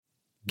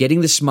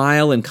Getting the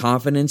smile and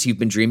confidence you've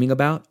been dreaming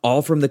about,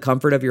 all from the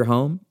comfort of your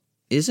home,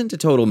 isn't a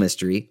total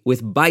mystery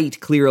with Bite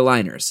clear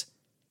aligners.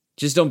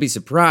 Just don't be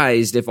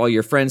surprised if all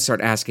your friends start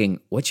asking,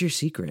 "What's your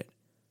secret?"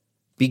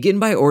 Begin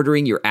by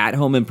ordering your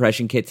at-home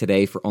impression kit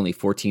today for only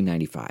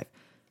 $14.95.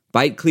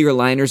 Bite clear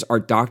aligners are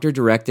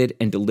doctor-directed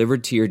and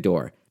delivered to your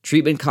door.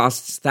 Treatment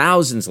costs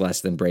thousands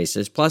less than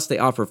braces, plus they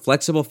offer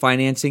flexible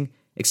financing,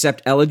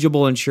 accept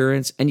eligible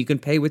insurance, and you can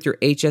pay with your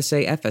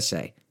HSA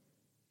FSA.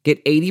 Get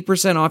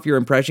 80% off your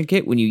impression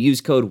kit when you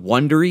use code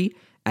WONDERY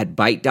at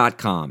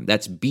Byte.com.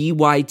 That's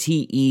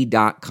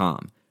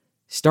BYTE.com.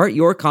 Start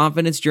your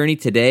confidence journey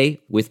today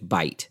with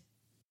Byte.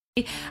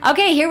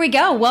 Okay, here we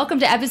go. Welcome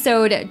to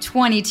episode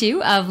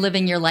 22 of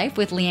Living Your Life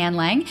with Leanne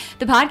Lang,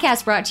 the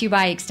podcast brought to you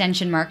by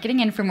Extension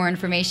Marketing. And for more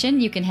information,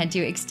 you can head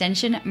to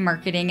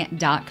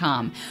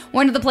extensionmarketing.com.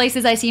 One of the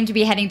places I seem to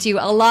be heading to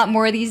a lot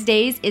more these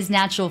days is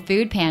Natural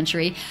Food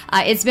Pantry.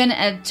 It's been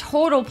a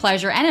total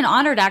pleasure and an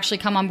honor to actually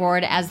come on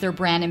board as their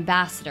brand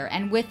ambassador.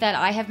 And with that,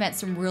 I have met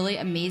some really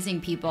amazing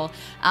people,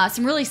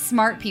 some really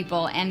smart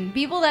people, and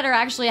people that are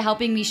actually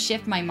helping me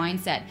shift my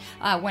mindset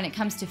when it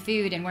comes to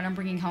food and what I'm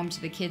bringing home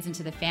to the kids and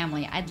to the family.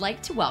 I'd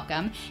like to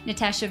welcome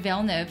Natasha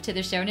Villeneuve to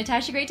the show.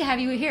 Natasha, great to have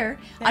you here.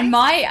 Thanks. On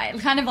my,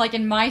 kind of like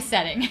in my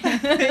setting.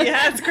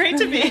 Yeah, it's great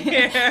to be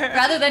here.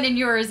 Rather than in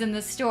yours in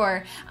the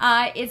store.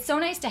 It's so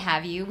nice to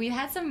have you. We've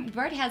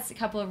already had a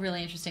couple of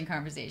really interesting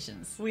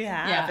conversations. We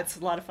have. Yeah. It's a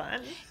lot of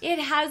fun. It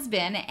has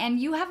been, and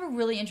you have a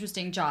really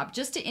interesting job.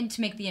 Just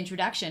to make the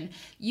introduction,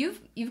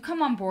 you've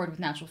come on board with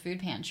Natural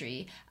Food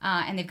Pantry,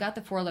 and they've got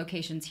the 4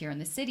 locations here in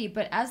the city,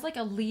 but as like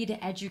a lead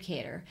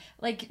educator,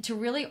 like to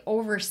really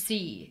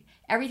oversee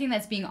everything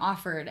that's being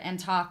offered and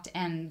talked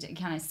and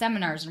kind of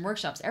seminars and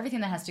workshops,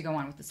 everything that has to go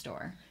on with the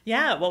store.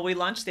 Yeah, well, we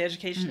launched the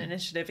Education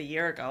Initiative a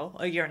year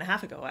and a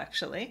half ago,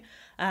 actually,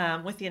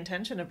 with the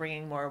intention of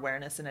bringing more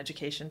awareness and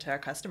education to our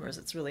customers.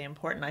 It's really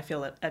important. I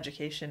feel that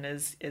education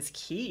is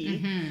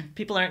key. Mm-hmm.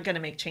 People aren't going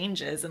to make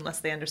changes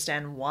unless they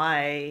understand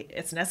why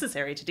it's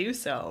necessary to do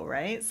so,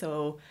 right?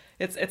 So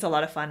it's a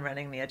lot of fun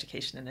running the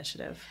Education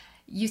Initiative.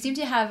 You seem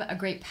to have a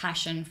great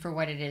passion for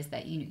what it is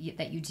that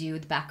you do,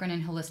 the background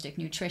in holistic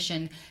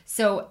nutrition.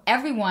 So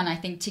everyone, I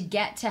think, to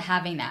get to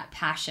having that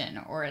passion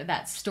or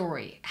that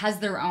story has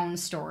their own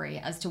story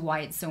as to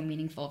why it's so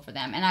meaningful for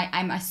them. And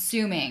I'm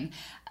assuming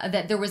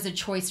that there was a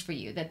choice for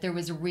you, that there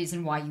was a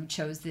reason why you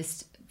chose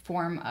this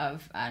form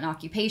of an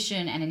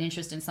occupation and an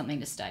interest in something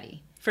to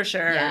study. For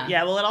sure.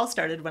 Yeah. Well, it all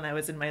started when I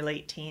was in my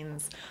late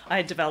teens. I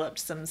had developed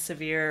some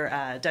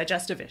severe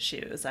digestive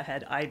issues. I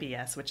had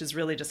IBS, which is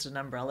really just an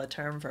umbrella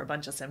term for a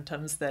bunch of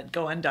symptoms that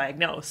go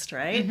undiagnosed,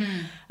 right?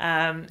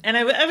 Mm-hmm. And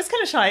I was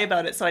kind of shy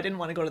about it, so I didn't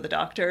want to go to the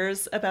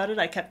doctors about it.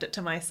 I kept it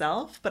to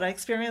myself, but I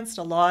experienced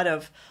a lot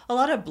of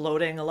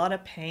bloating, a lot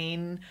of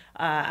pain.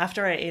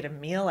 After I ate a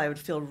meal, I would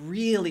feel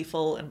really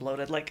full and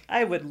bloated. Like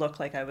I would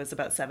look like I was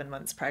about 7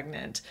 months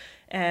pregnant,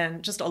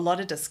 and just a lot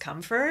of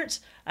discomfort.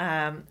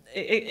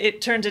 It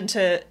turned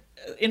into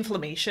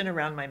inflammation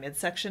around my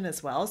midsection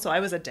as well. So I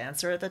was a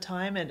dancer at the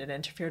time, and it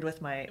interfered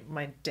with my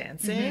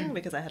dancing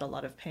because I had a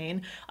lot of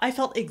pain. I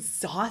felt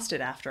exhausted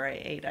after I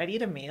ate. I'd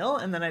eat a meal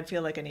and then I'd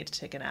feel like I need to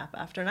take a nap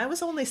after. And I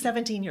was only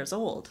 17 years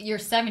old. You're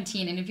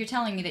 17, and if you're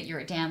telling me that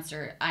you're a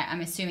dancer,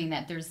 I'm assuming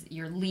that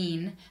you're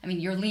lean. I mean,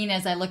 you're lean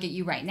as I look at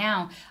you right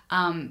now.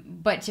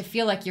 But to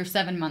feel like you're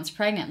 7 months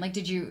pregnant, like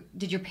did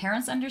your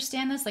parents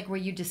understand this? Like were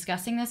you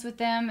discussing this with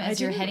them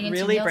as you're heading into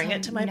really bring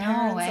it to my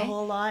parents a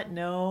whole lot.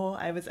 No,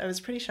 I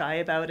was pretty shy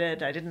about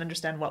it. I didn't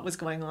understand what was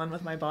going on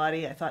with my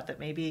body. I thought that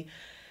maybe,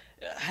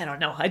 I don't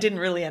know, I didn't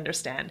really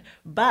understand.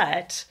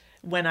 But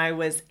when I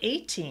was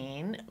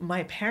 18,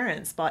 my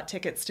parents bought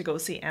tickets to go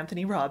see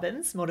Anthony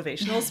Robbins,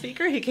 motivational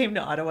speaker. He came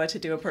to Ottawa to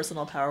do a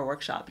personal power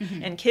workshop,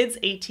 and kids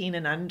 18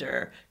 and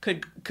under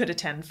could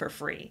attend for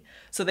free.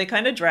 So they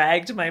kind of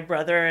dragged my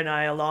brother and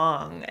I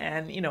along,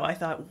 and I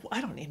thought,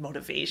 I don't need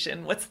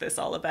motivation. What's this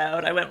all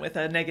about? I went with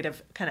a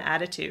negative kind of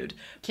attitude.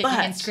 Kicking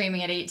and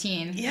screaming at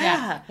 18.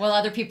 Yeah. While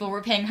other people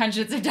were paying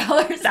hundreds of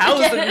dollars.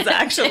 Thousands,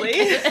 actually.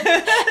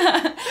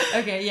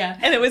 Okay, yeah.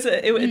 And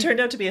it turned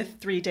out to be a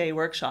 3-day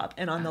workshop,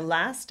 and on the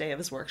last day of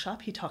his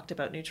workshop, he talked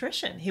about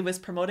nutrition. He was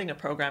promoting a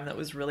program that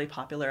was really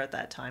popular at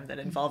that time that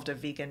involved a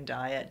vegan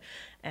diet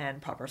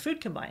and proper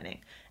food combining.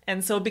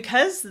 And so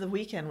because the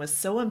weekend was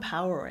so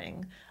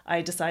empowering,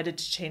 I decided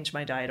to change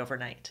my diet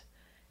overnight.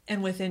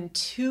 And within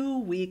 2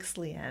 weeks,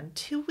 Leanne,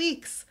 2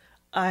 weeks,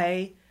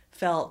 I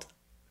felt,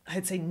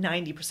 I'd say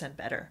 90%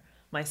 better.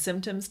 My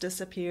symptoms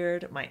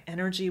disappeared. My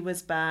energy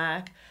was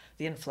back.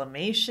 The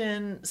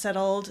inflammation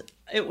settled.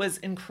 It was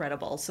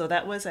incredible. So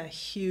that was a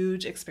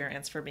huge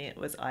experience for me. It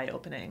was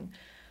eye-opening.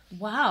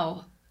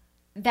 Wow.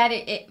 That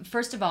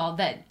first of all,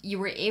 that you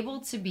were able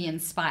to be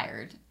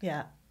inspired.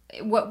 Yeah.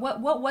 What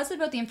was it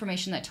about the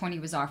information that Tony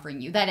was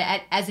offering you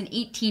that as an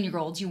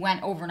 18-year-old you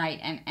went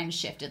overnight and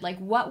shifted? Like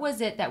what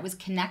was it that was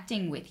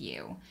connecting with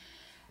you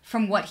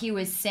from what he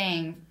was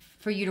saying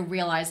for you to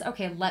realize,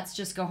 okay, let's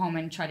just go home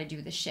and try to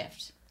do the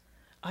shift?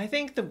 I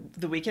think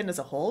the weekend as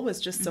a whole was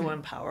just so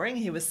empowering.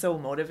 He was so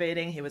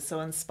motivating. He was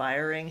so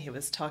inspiring. He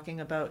was talking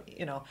about,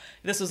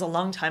 this was a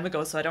long time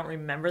ago, so I don't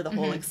remember the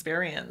whole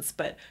experience,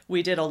 but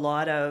we did a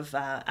lot of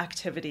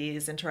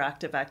activities,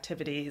 interactive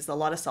activities, a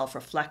lot of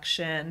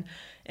self-reflection.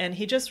 And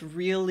he just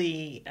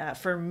really,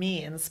 for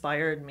me,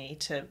 inspired me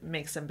to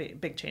make some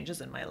big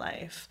changes in my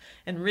life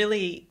and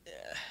really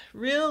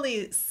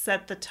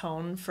set the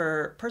tone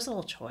for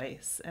personal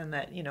choice, and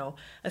that,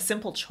 a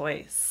simple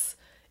choice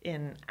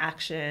in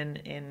action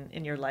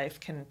in your life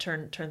can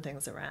turn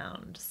things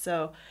around.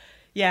 So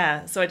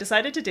so I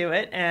decided to do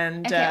it.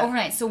 And okay,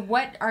 overnight. So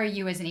what are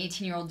you as an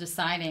 18-year-old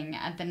deciding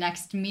at the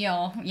next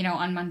meal,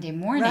 on Monday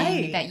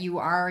morning that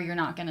you're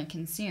not going to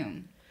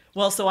consume?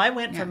 Well, so I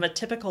went from a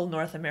typical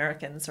North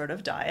American sort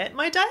of diet.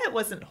 My diet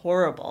wasn't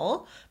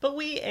horrible, but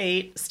we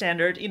ate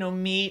standard,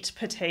 meat,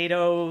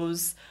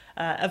 potatoes,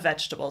 a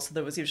vegetable. So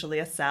there was usually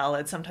a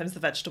salad. Sometimes the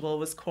vegetable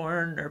was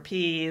corn or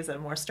peas, a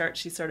more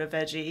starchy sort of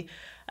veggie.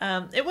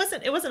 It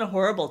wasn't a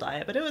horrible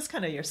diet, but it was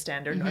kind of your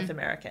standard North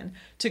American.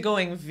 To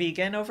going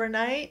vegan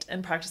overnight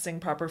and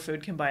practicing proper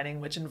food combining,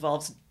 which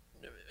involves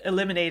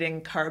eliminating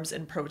carbs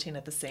and protein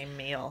at the same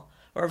meal,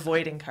 or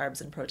avoiding carbs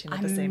and protein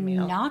at the same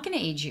meal. I'm not going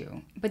to age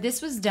you, but this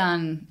was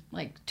done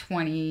like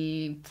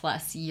 20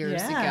 plus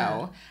years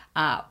ago,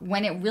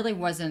 when it really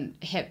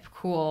wasn't hip,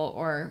 cool,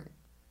 or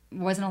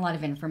wasn't a lot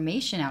of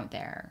information out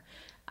there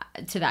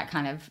to that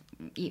kind of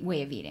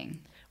way of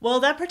eating. Well,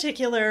 that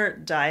particular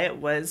diet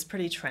was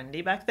pretty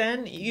trendy back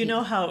then. You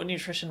know how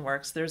nutrition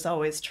works. There's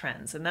always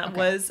trends. And that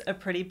was a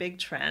pretty big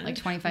trend. Like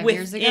 25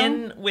 years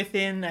ago?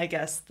 Within, I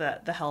guess,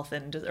 the health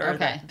industry, or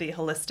the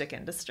holistic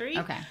industry.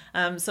 Okay.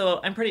 So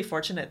I'm pretty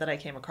fortunate that I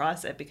came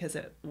across it, because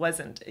it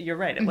wasn't, you're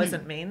right, it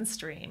wasn't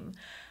mainstream.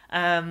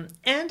 And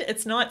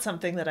it's not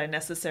something that I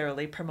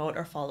necessarily promote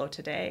or follow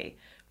today.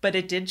 But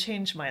it did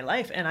change my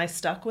life, and I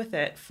stuck with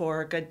it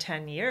for a good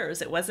 10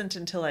 years. It wasn't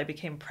until I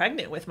became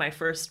pregnant with my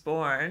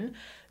firstborn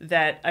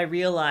that I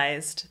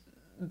realized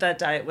that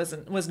diet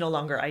was no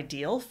longer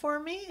ideal for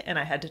me, and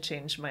I had to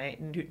change my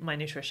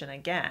nutrition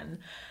again.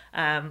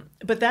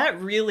 But that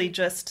really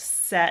just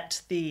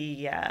set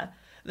the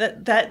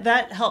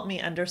that helped me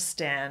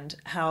understand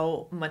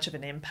how much of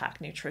an impact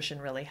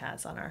nutrition really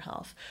has on our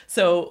health.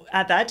 So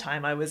at that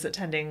time, I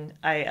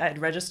had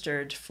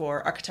registered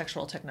for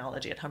architectural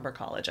technology at Humber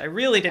College. I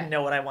really didn't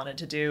know what I wanted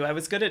to do. I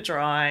was good at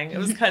drawing. It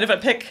was kind of a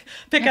pick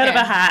out of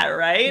a hat,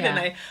 right? Yeah.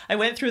 And I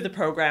went through the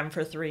program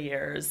for 3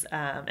 years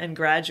and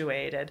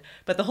graduated.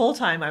 But the whole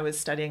time I was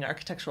studying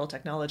architectural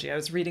technology, I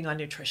was reading on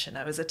nutrition.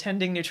 I was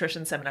attending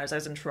nutrition seminars. I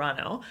was in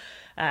Toronto.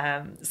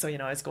 So,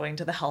 I was going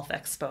to the health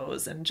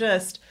expos and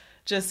just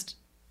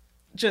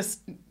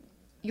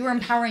you were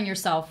empowering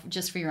yourself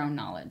just for your own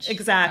knowledge.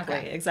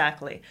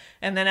 Exactly.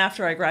 And then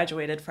after I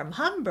graduated from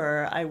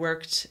Humber, I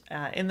worked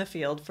in the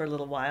field for a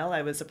little while.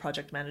 I was a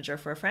project manager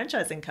for a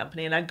franchising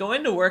company, and I'd go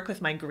into work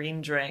with my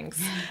green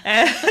drinks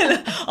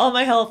and all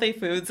my healthy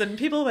foods, and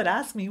people would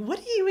ask me, "What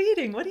are you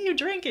eating? What are you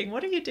drinking?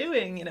 What are you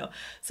doing?"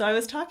 So I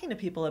was talking to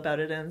people about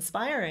it and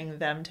inspiring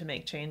them to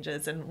make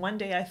changes. And one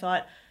day I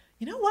thought,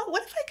 you know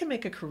what if I could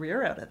make a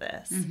career out of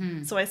this?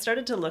 So I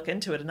started to look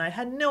into it, and I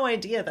had no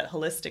idea that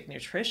holistic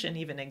nutrition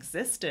even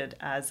existed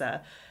as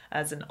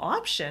an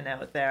option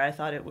out there. I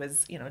thought it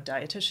was,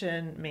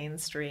 dietitian,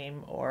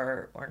 mainstream,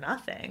 or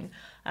nothing.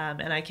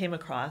 And I came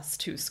across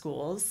two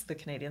schools, the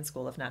Canadian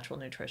School of Natural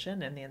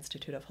Nutrition and the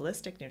Institute of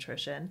Holistic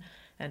Nutrition,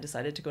 and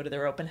decided to go to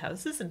their open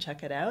houses and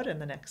check it out.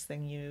 And the next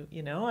thing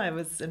you know, I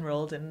was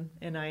enrolled in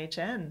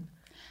IHN.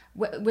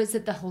 Was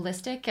it the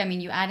holistic? I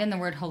mean, you add in the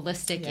word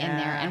holistic in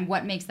there, and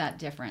what makes that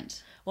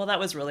different? Well, that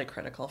was really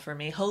critical for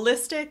me.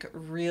 Holistic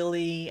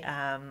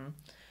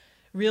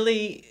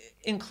really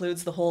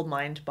includes the whole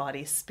mind,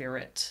 body,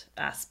 spirit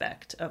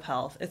aspect of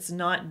health. It's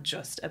not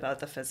just about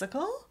the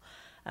physical.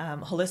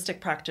 Holistic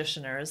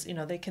practitioners,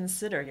 they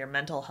consider your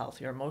mental health,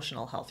 your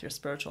emotional health, your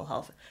spiritual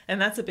health. And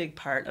that's a big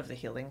part of the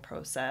healing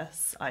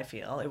process, I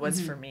feel. It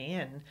was for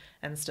me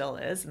and still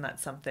is. And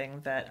that's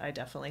something that I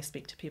definitely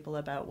speak to people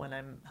about when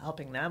I'm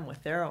helping them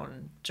with their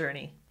own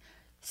journey.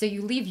 So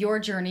you leave your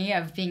journey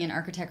of being in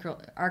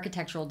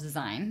architectural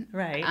design.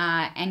 Right.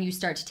 And you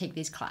start to take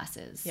these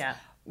classes. Yeah.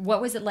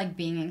 What was it like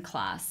being in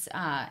class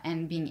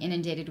and being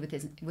inundated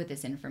with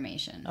this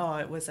information? Oh,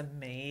 it was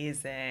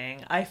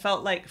amazing. I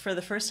felt like for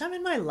the first time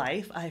in my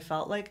life, I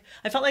felt like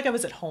I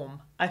was at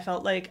home. I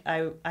felt like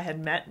I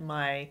had met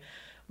my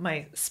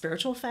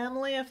spiritual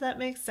family, if that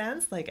makes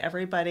sense. Like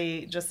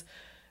everybody, just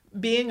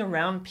being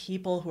around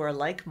people who are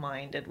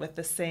like-minded with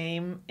the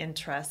same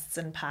interests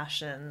and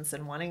passions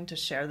and wanting to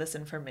share this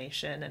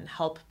information and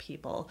help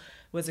people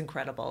was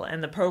incredible.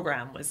 And the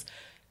program was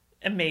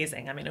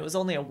amazing. I mean, it was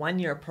only a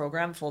 1-year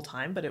program full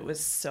time, but it was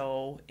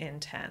so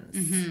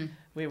intense.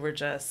 We were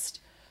just...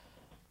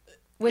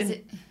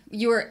 the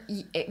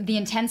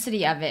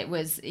intensity of it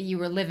was you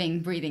were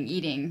living, breathing,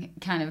 eating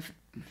kind of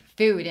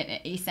food,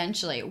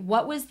 essentially.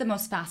 What was the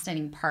most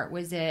fascinating part?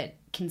 Was it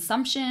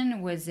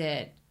consumption? Was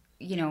it,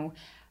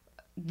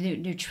 the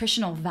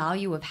nutritional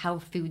value of how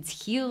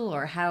foods heal,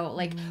 or how,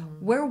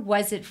 where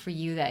was it for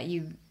you that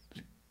you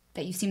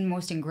that you seemed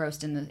most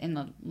engrossed in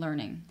the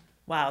learning?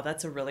 Wow,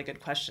 that's a really good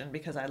question,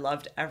 because I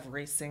loved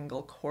every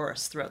single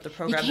course throughout the You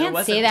program.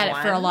 can't say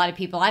that for a lot of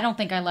people. I don't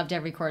think I loved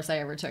every course I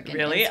ever took in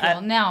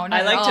school. No, not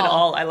I liked at it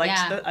all.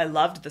 Yeah. I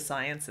loved the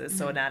sciences,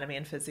 so anatomy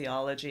and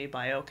physiology,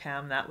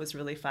 biochem, that was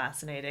really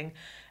fascinating.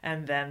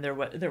 And then there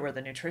were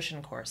the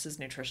nutrition courses,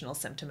 nutritional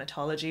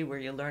symptomatology, where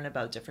you learn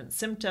about different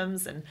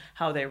symptoms and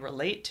how they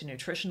relate to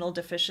nutritional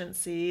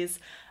deficiencies.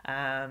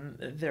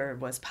 There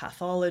was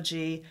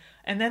pathology.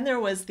 And then there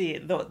was the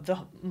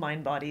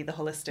mind body, the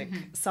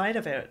holistic side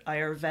of it,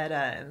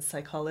 Ayurveda and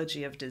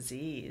psychology of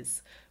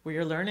disease, where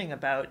you're learning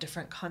about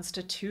different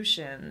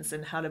constitutions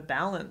and how to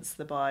balance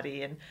the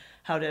body and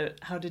how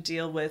to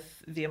deal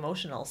with the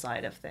emotional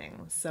side of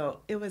things.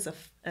 So it was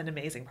an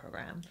amazing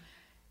program.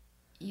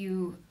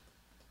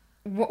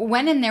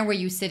 When in there were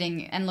you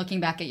sitting and looking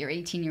back at your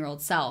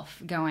 18-year-old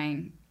self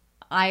going,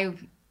 I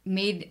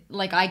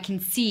can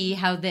see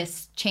how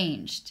this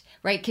changed,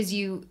 right? Because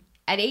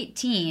at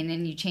 18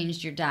 and you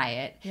changed your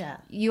diet,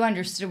 you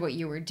understood what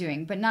you were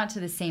doing, but not to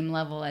the same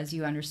level as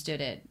you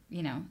understood it,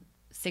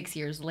 6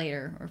 years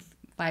later or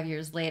 5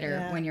 years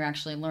later when you're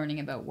actually learning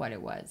about what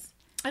it was.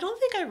 I don't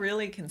think I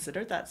really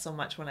considered that so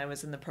much when I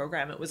was in the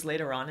program. It was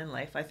later on in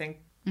life, I think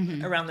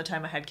around the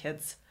time I had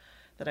kids,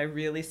 that I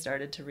really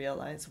started to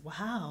realize,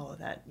 wow,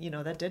 that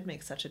did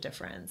make such a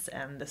difference,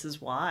 and this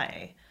is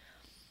why.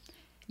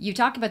 You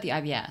talk about the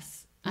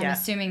IBS. I'm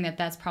assuming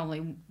that's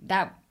probably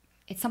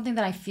it's something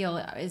that I feel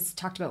is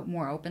talked about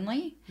more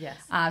openly. Yes.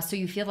 So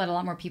you feel that a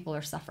lot more people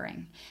are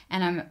suffering.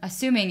 And I'm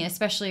assuming,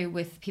 especially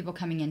with people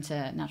coming into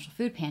Natural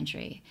Food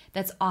Pantry,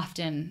 that's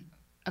often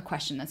a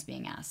question that's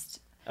being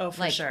asked. Oh,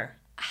 for sure.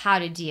 How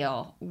to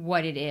deal,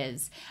 what it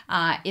is.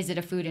 Is it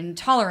a food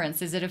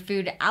intolerance? Is it a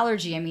food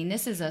allergy? I mean,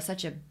 this is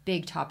such a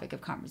big topic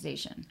of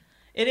conversation.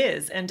 It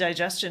is, and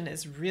digestion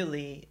is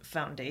really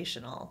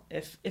foundational.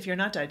 If you're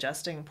not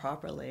digesting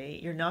properly,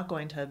 you're not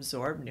going to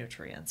absorb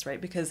nutrients, right?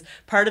 Because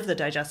part of the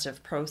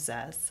digestive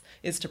process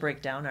is to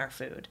break down our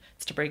food.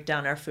 It's to break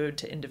down our food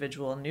to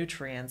individual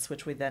nutrients,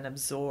 which we then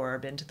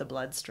absorb into the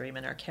bloodstream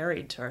and are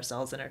carried to our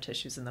cells and our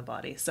tissues in the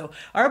body. So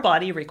our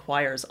body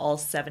requires all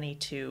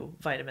 72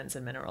 vitamins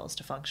and minerals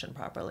to function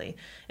properly.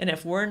 And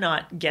if we're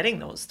not getting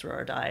those through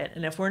our diet,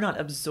 and if we're not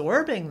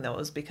absorbing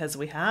those because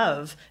we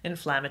have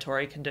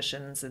inflammatory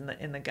conditions in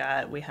the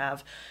gut, we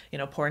have,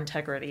 poor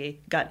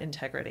gut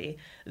integrity,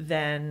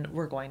 then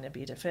we're going to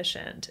be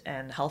deficient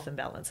and health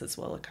imbalances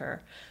will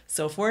occur.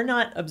 So if we're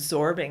not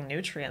absorbing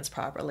nutrients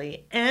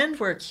properly and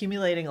we're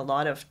accumulating a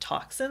lot of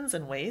toxins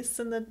and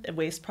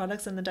waste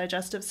products in the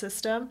digestive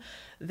system,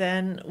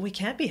 then we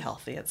can't be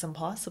healthy. It's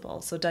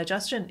impossible. So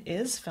digestion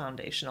is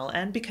foundational.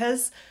 And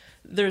because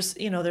there's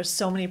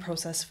so many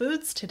processed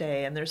foods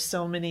today, and there's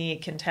so many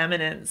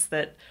contaminants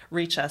that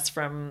reach us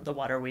from the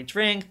water we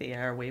drink, the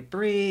air we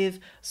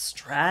breathe,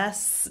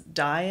 stress,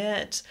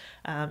 diet.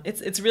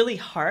 It's really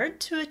hard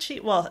to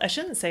achieve. Well, I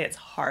shouldn't say it's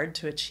hard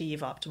to achieve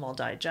optimal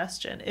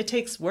digestion. It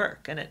takes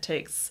work, and it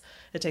takes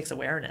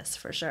awareness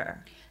for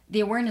sure.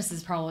 The awareness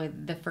is probably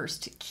the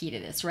first key to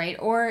this, right?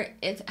 Or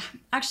it's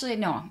actually,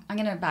 no, I'm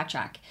going to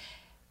backtrack.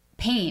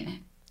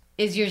 Pain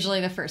is usually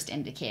the first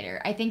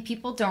indicator. I think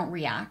people don't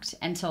react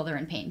until they're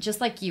in pain.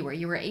 Just like you were.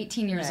 You were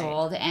 18 years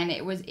old, and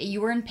you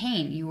were in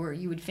pain. You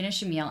would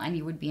finish a meal and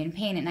you would be in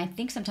pain. And I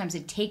think sometimes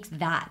it takes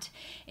that.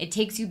 It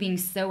takes you being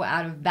so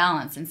out of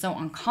balance and so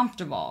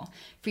uncomfortable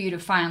for you to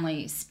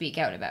finally speak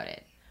out about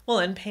it. Well,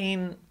 and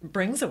pain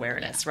brings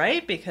awareness,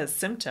 right? Because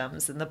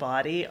symptoms in the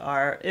body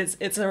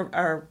it's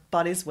our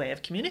body's way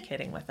of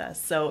communicating with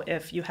us. So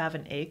if you have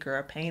an ache or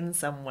a pain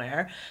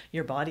somewhere,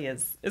 your body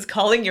is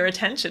calling your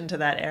attention to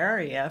that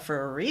area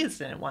for a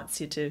reason. It wants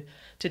you to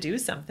do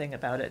something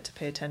about it, to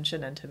pay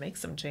attention and to make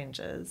some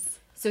changes.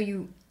 So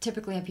you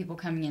typically have people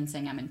coming in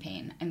saying, I'm in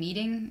pain. I'm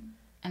eating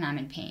and I'm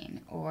in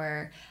pain.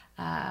 Or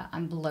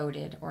I'm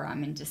bloated, or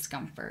I'm in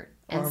discomfort.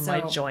 Or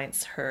my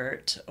joints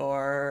hurt,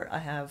 or I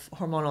have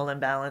hormonal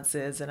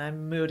imbalances and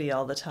I'm moody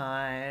all the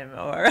time,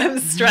 or I'm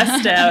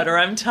stressed out, or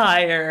I'm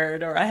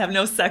tired, or I have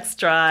no sex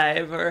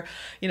drive, or,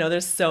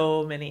 there's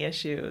so many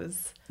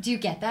issues. Do you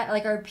get that?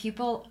 Like, are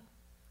people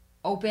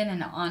open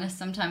and honest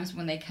sometimes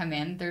when they come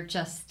in? They're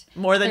just...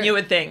 More than you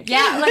would think.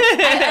 Yeah,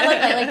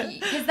 like,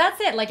 because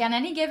that's it. Like, on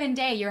any given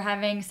day, you're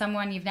having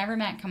someone you've never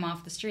met come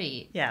off the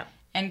street. Yeah.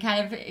 And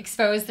kind of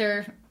expose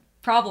their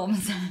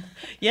problems.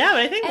 Yeah,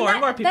 but I think more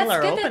and more people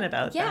are open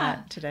about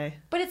that today.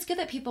 But it's good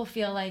that people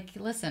feel like,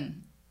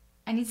 listen,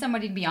 I need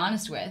somebody to be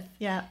honest with.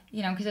 Yeah.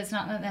 Because it's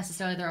not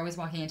necessarily they're always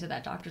walking into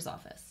that doctor's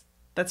office.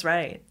 That's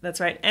right.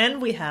 And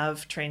we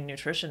have trained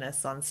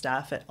nutritionists on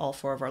staff at all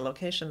 4 of our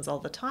locations all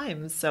the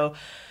time. So,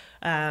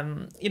 these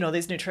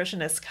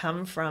nutritionists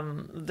come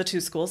from the 2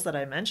 schools that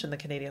I mentioned, the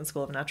Canadian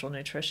School of Natural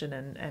Nutrition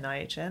and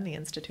IHN, the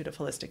Institute of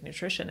Holistic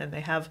Nutrition, and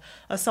they have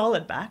a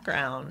solid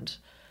background.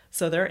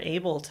 So they're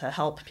able to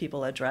help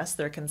people address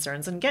their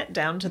concerns and get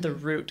down to the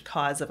root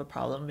cause of a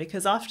problem,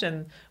 because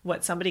often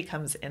what somebody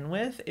comes in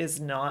with is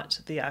not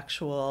the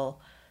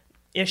actual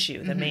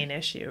issue, the main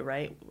issue,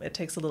 right? It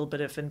takes a little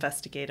bit of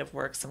investigative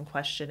work, some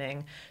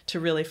questioning to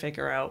really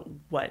figure out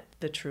what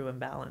the true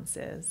imbalance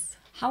is.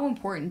 How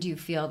important do you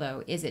feel,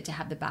 though, is it to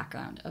have the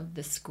background of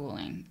the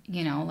schooling?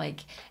 You know, like,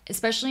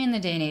 especially in the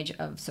day and age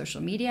of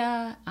social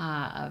media,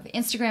 of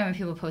Instagram and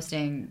people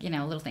posting, you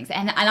know, little things.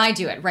 And I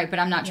do it, right? But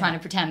I'm not trying to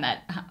pretend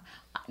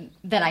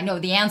that I know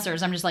the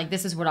answers. I'm just like,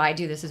 this is what I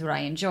do, this is what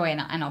I enjoy,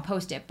 and I'll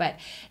post it. But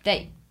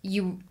that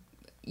you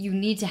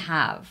need to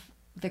have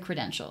the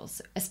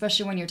credentials,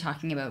 especially when you're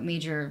talking about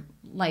major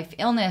life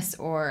illness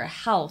or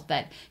health,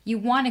 that you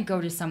want to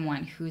go to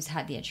someone who's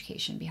had the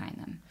education behind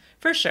them.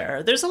 For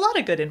sure. There's a lot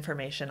of good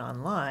information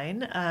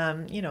online.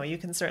 You know, you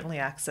can certainly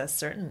access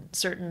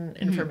certain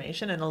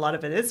information, and a lot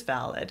of it is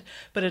valid,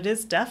 but it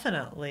is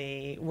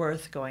definitely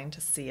worth going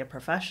to see a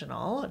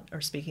professional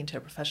or speaking to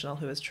a professional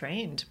who is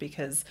trained,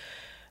 because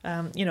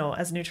you know,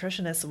 as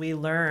nutritionists, we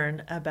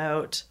learn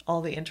about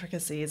all the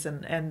intricacies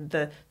and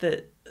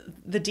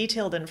the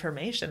detailed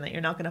information that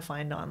you're not going to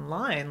find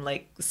online,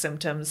 like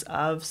symptoms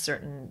of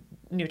certain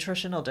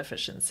nutritional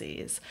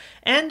deficiencies.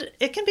 And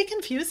it can be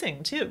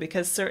confusing too,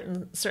 because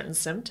certain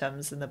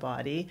symptoms in the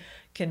body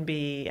can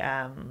be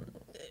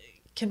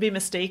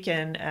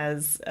mistaken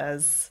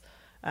as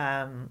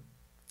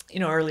you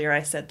know, earlier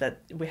I said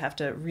that we have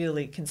to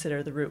really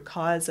consider the root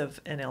cause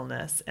of an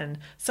illness, and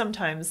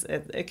sometimes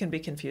it can be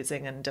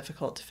confusing and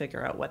difficult to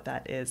figure out what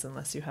that is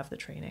unless you have the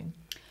training.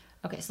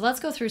 Okay, so let's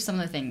go through some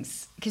of the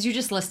things, because you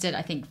just listed,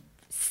 I think,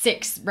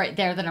 6 right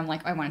there that I'm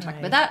like, I want to talk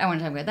about that, I want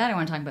to talk about that, I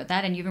want to talk about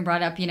that, and you even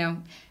brought up, you know,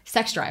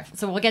 sex drive.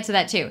 So we'll get to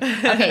that too.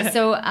 Okay,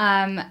 so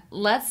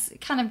let's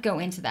kind of go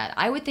into that.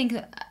 I would think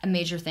a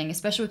major thing,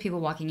 especially with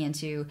people walking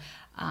into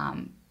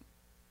an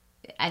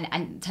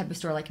type of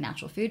store like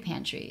Natural Food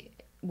Pantry,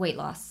 weight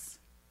loss.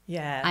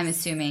 Yes. I'm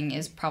assuming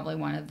is probably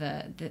one of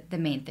the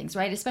main things,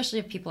 right? Especially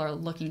if people are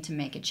looking to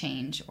make a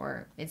change,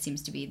 or it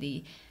seems to be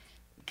the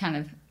kind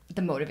of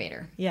the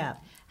motivator. Yeah.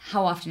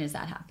 How often is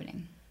that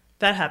happening?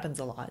 That happens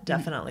a lot,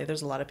 definitely.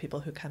 There's a lot of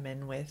people who come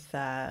in with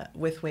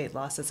weight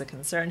loss as a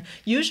concern.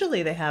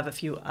 Usually they have a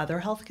few other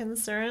health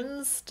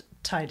concerns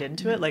tied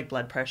into it, like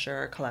blood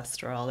pressure, or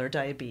cholesterol, or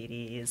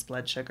diabetes,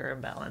 blood sugar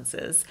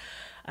imbalances.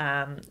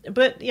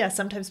 But yeah,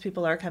 sometimes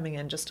people are coming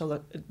in just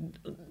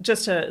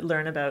to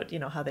learn about, you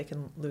know, how they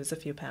can lose a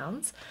few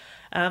pounds.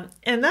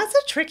 And that's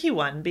a tricky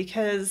one,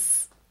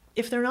 because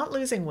if they're not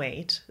losing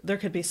weight, there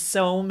could be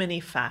so many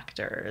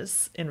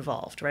factors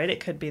involved, right? It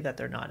could be that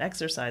they're not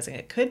exercising.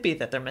 It could be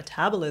that their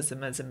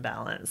metabolism is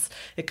imbalanced.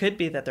 It could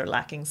be that they're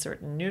lacking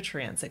certain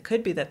nutrients. It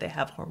could be that they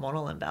have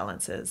hormonal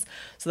imbalances.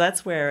 So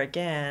that's where,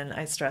 again,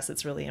 I stress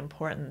it's really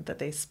important that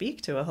they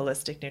speak to a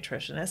holistic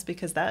nutritionist,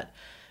 because that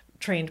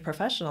trained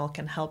professional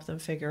can help them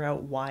figure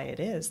out why it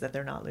is that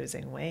they're not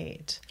losing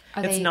weight.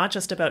 It's not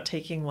just about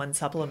taking one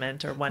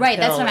supplement or one pill. Right,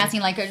 that's what I'm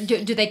asking. Like,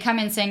 do they come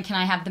in saying, can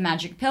I have the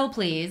magic pill,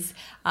 please?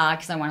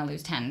 Because I want to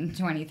lose 10,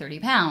 20, 30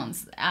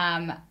 pounds.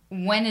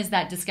 When is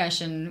that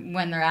discussion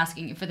when they're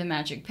asking for the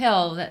magic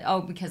pill? That,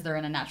 oh, because they're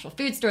in a natural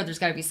food store, there's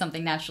got to be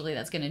something naturally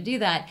that's going to do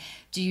that.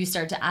 Do you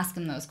start to ask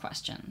them those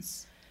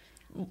questions?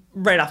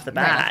 Right off the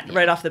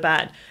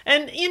bat.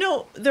 And you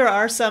know, there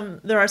are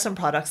some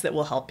products that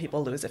will help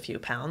people lose a few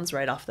pounds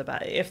right off the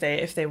bat if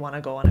they want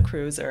to go on a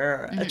cruise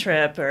or a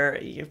trip, or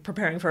you're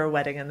preparing for a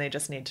wedding and they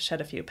just need to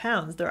shed a few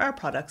pounds. There are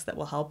products that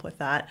will help with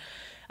that.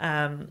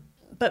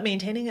 But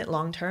maintaining it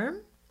long term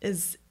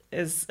is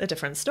a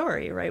different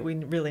story, right? We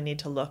really need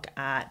to look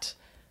at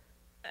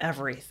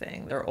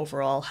everything, their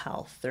overall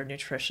health, their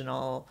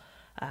nutritional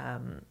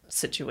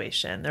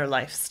situation, their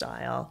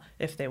lifestyle,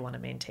 if they want to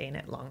maintain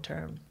it long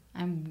term.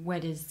 And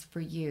what is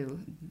for you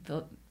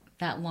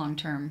that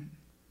long-term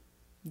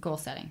goal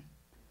setting?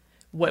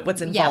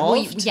 What's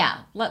involved?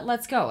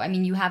 Let's go. I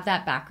mean, you have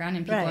that background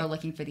and people Right. are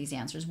looking for these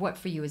answers. What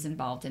for you is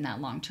involved in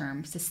that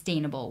long-term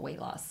sustainable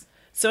weight loss?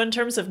 So in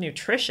terms of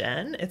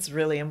nutrition, it's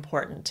really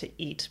important to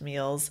eat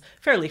meals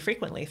fairly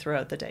frequently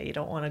throughout the day. You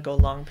don't want to go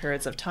long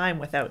periods of time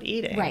without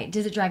eating. Right.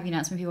 Does it drive you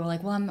nuts when people are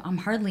like, well, I'm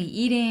hardly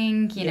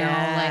eating, you know,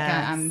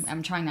 like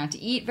I'm trying not to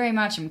eat very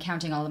much. I'm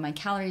counting all of my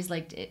calories.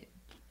 Like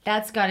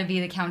that's got to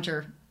be the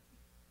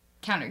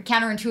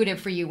counterintuitive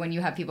for you when you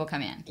have people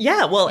come in.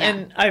 Yeah, well,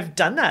 and I've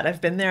done that. I've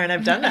been there and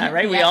I've done that,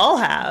 right? We all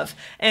have.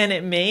 And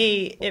it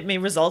may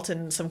result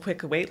in some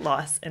quick weight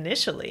loss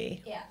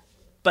initially. Yeah.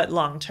 But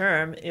long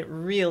term, it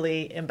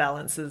really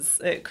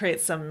imbalances. It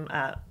creates some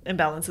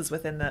imbalances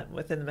within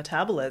the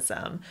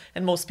metabolism,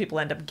 and most people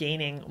end up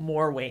gaining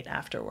more weight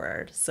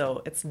afterward.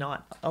 So it's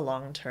not a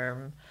long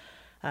term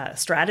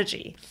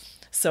strategy.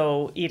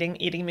 So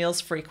eating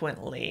meals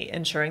frequently,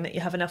 ensuring that you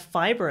have enough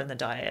fiber in the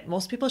diet.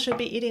 Most people should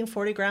be eating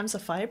 40 grams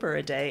of fiber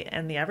a day,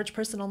 and the average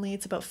person only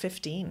eats about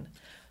 15.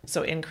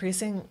 So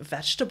increasing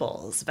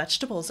vegetables.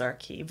 Vegetables are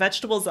key.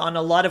 Vegetables on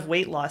a lot of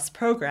weight loss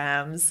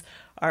programs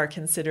are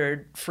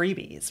considered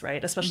freebies,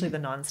 right? Especially the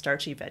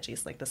non-starchy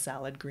veggies like the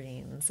salad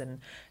greens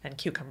and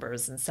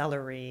cucumbers and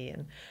celery.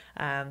 And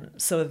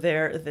so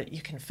that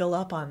you can fill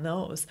up on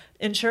those.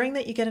 Ensuring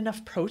that you get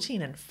enough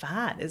protein and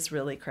fat is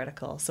really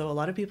critical. So a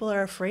lot of people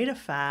are afraid of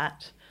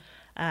fat.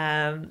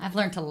 I've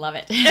learned to love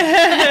it.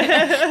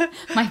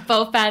 My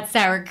faux fat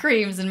sour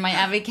creams and my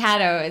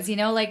avocados,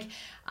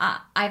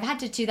 I've had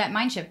to do that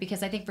mind shift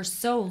because I think for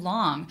so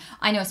long,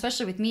 I know,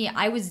 especially with me,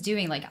 I was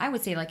doing I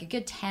would say a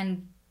good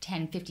 10,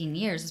 15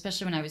 years,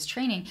 especially when I was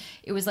training,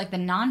 it was the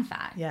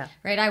non-fat,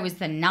 right? I was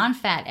the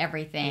non-fat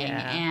everything.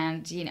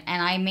 And,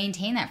 and I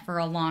maintained that for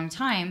a long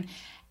time.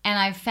 And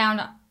I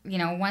found,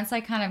 once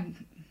I kind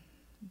of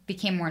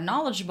became more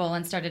knowledgeable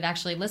and started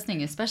actually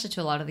listening, especially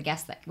to a lot of the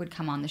guests that would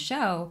come on the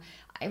show,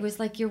 I was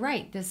like, you're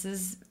right.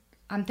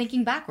 I'm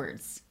thinking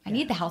backwards. I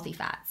need the healthy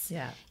fats,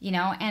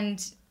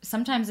 and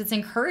sometimes it's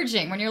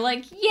encouraging when you're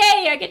like,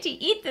 yay, I get to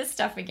eat this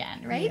stuff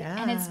again, right? Yeah.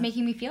 And it's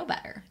making me feel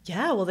better.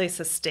 Yeah, well, they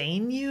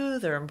sustain you.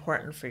 They're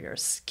important for your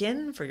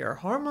skin, for your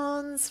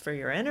hormones, for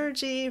your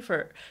energy,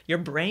 for your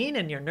brain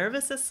and your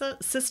nervous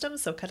system.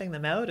 So cutting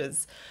them out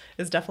is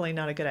definitely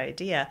not a good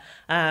idea.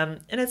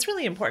 And it's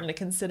really important to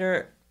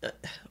consider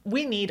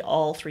we need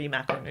all three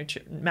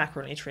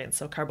macronutrients.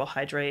 So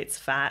carbohydrates,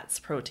 fats,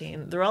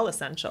 protein, they're all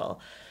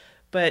essential.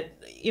 But,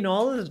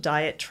 all of the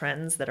diet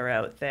trends that are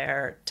out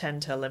there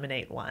tend to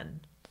eliminate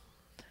one.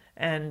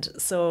 And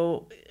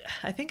so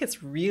I think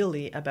it's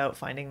really about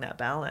finding that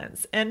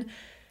balance. And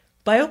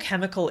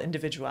biochemical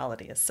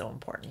individuality is so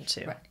important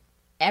too. Right.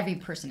 Every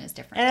person is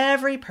different.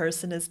 Every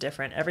person is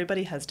different.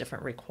 Everybody has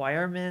different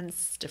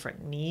requirements,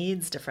 different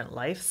needs, different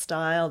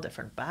lifestyle,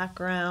 different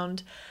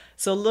background.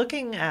 So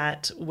looking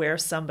at where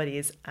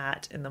somebody's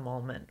at in the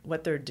moment,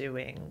 what they're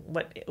doing,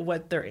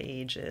 what their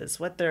age is,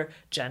 what their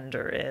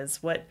gender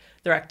is, what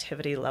their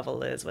activity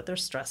level is, what their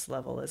stress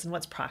level is, and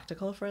what's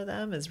practical for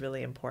them is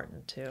really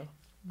important too.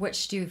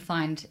 Which do you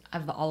find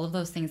of all of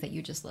those things that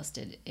you just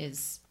listed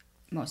is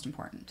most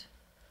important?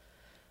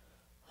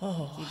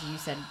 Oh, you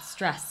said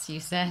stress. You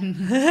said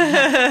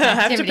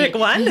I have to pick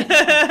one.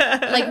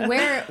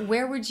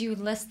 Where would you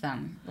list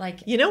them?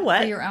 You know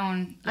what? For your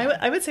own. Yeah.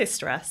 I would say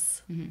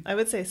stress. Mm-hmm. I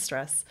would say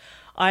stress.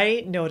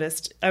 I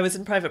noticed I was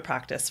in private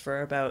practice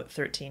for about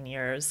 13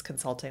 years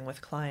consulting with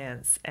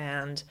clients,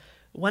 and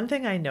one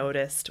thing I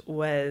noticed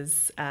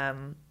was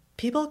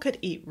people could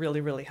eat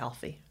really, really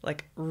healthy,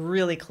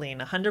 really clean,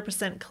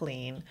 100%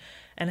 clean,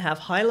 and have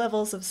high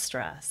levels of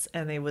stress,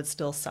 and they would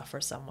still suffer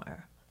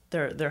somewhere.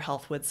 Their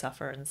health would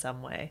suffer in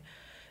some way.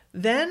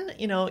 Then,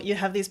 you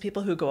have these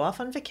people who go off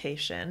on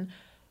vacation,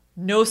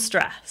 no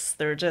stress.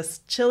 They're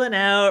just chilling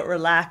out,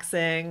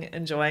 relaxing,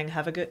 enjoying,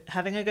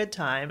 having a good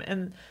time,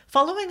 and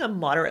following a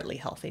moderately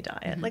healthy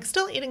diet,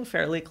 still eating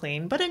fairly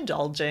clean, but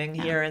indulging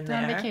here and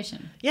there. On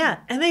vacation. Yeah,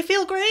 and they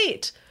feel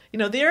great.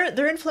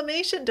 Their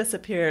inflammation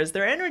disappears,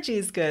 their energy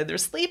is good, they're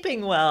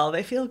sleeping well,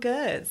 they feel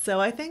good. So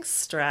I think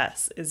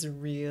stress is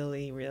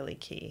really, really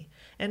key.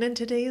 And in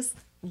today's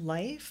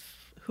life,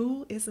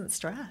 who isn't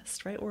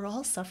stressed, right? We're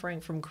all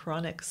suffering from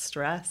chronic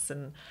stress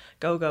and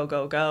go,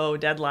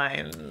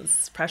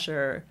 deadlines,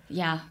 pressure.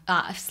 Yeah,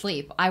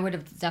 sleep. I would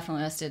have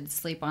definitely listed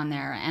sleep on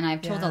there. And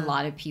I've told a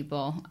lot of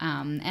people,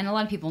 and a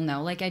lot of people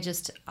know,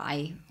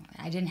 I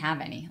didn't have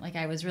any.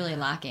 I was really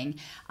lacking.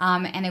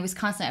 And I was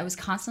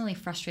constantly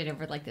frustrated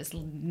over this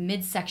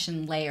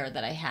midsection layer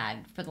that I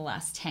had for the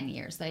last 10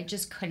 years that I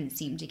just couldn't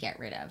seem to get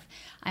rid of.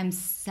 I'm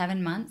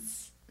 7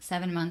 months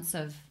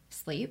of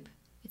sleep.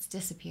 It's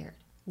disappeared.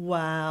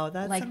 Wow,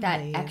 that's amazing.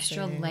 That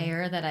extra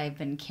layer that I've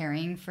been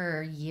carrying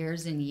for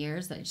years and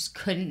years that I just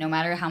couldn't, no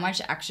matter how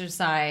much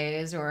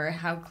exercise or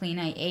how clean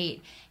I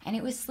ate. And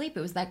it was sleep. It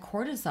was that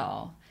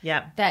cortisol.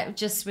 Yeah. That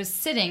just was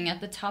sitting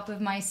at the top of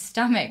my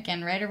stomach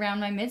and right around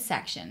my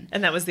midsection.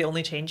 And that was the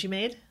only change you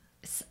made?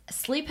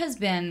 Sleep has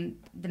been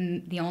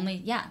the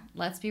only,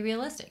 let's be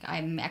realistic.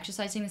 I'm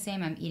exercising the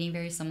same. I'm eating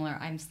very similar.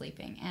 I'm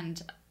sleeping.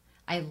 And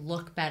I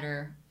look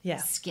better.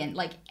 Skin,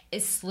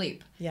 is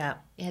sleep. Yeah.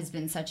 It has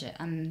been such a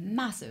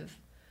massive,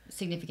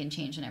 significant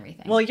change in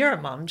everything. Well, you're a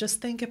mom.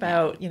 Just think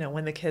about,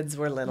 when the kids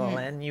were little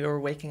and you were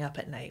waking up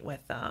at night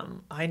with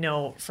them. I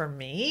know for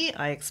me,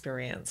 I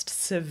experienced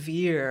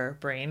severe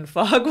brain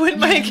fog when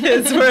my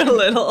kids were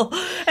little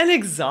and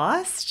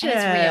exhaustion.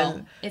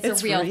 And it's real.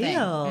 It's a real thing.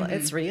 Mm-hmm.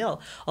 It's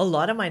real. A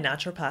lot of my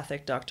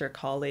naturopathic doctor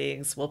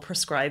colleagues will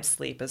prescribe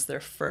sleep as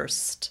their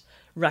first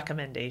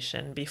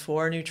recommendation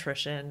before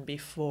nutrition,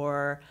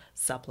 before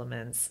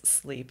supplements.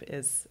 Sleep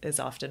is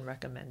often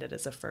recommended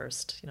as a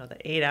first. The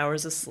 8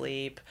 hours of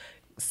sleep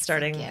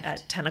starting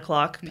at 10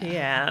 o'clock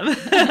p.m.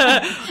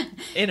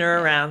 in or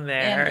around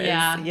there.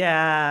 And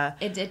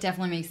it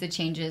definitely makes the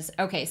changes.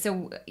 Okay,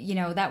 so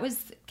that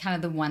was kind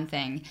of the one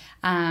thing.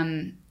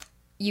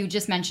 You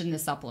just mentioned the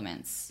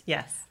supplements.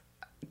 Yes.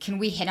 Can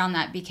we hit on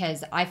that,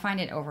 because I find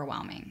it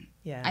overwhelming.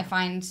 Yeah. I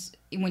find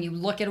when you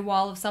look at a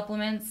wall of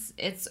supplements,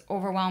 it's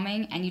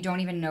overwhelming and you don't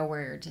even know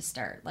where to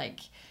start.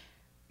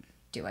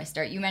 Do I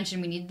start? You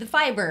mentioned we need the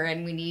fiber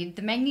and we need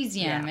the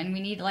magnesium and we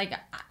need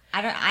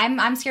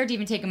I'm scared to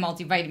even take a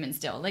multivitamin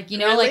still.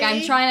 Really?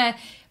 I'm trying to,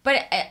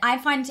 but I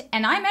find,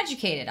 and I'm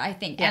educated, I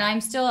think, and I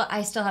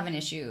still have an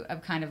issue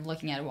of kind of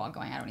looking at a wall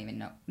going, I don't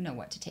even know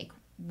what to take.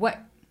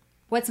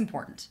 What's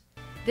important?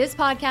 This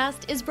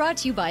podcast is brought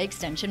to you by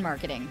Extension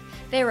Marketing.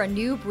 They are a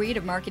new breed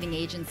of marketing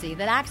agency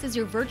that acts as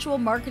your virtual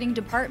marketing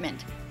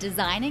department,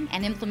 designing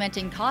and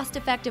implementing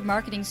cost-effective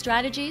marketing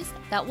strategies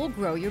that will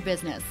grow your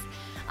business.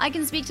 I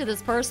can speak to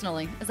this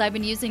personally, as I've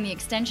been using the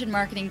Extension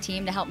Marketing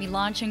team to help me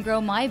launch and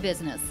grow my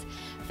business.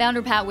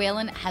 Founder Pat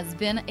Whalen has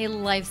been a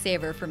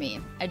lifesaver for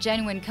me, a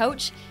genuine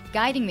coach,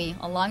 guiding me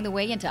along the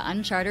way into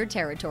uncharted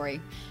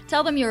territory.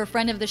 Tell them you're a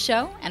friend of the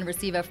show and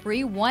receive a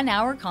free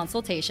 1-hour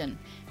consultation.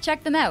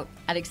 Check them out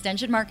at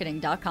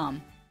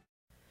extensionmarketing.com.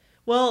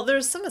 Well,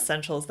 there's some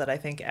essentials that I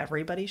think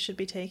everybody should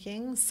be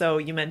taking. So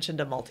you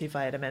mentioned a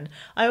multivitamin.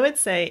 I would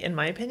say, in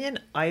my opinion,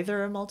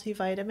 either a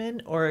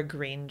multivitamin or a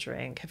green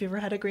drink. Have you ever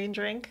had a green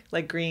drink?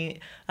 Like green,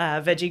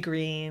 veggie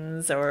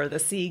greens or the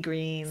sea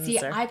greens? See,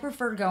 I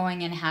prefer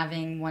going and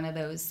having one of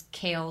those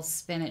kale,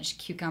 spinach,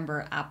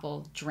 cucumber,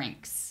 apple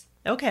drinks.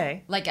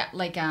 Okay.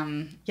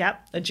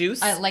 Yep, a juice.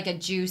 Like a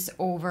juice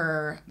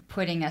over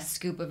putting a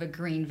scoop of a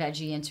green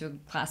veggie into a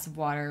glass of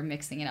water,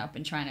 mixing it up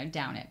and trying to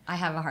down it. I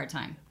have a hard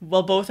time.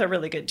 Well, both are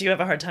really good. Do you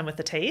have a hard time with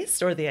the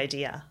taste or the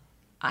idea?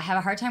 I have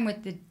a hard time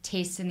with the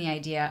taste and the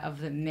idea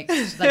of the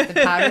mixed, like the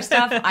powder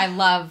stuff. But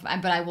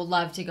I will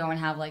love to go and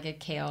have like a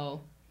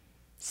kale,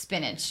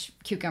 spinach,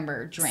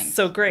 cucumber drink.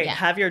 So great. Yeah.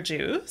 Have your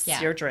juice,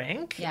 your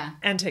drink, yeah,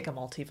 and take a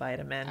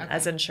multivitamin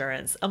as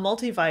insurance. A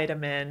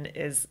multivitamin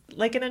is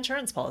like an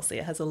insurance policy.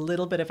 It has a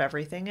little bit of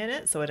everything in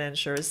it, so it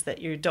ensures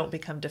that you don't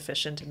become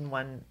deficient in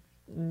one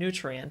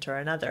nutrient or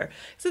another.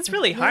 So it's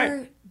really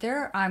hard.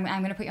 I'm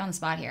going to put you on the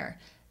spot here.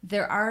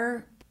 There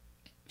are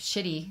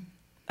shitty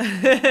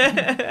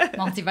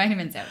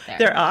multivitamins out there.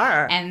 There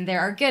are. And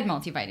there are good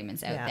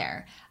multivitamins out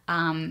there.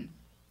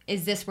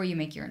 Is this where you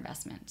make your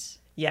investment?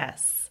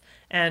 Yes.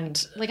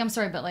 And like, I'm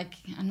sorry, but like,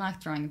 I'm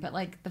not throwing, but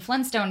like the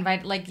Flintstone,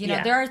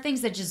 there are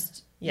things that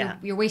just,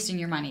 you're wasting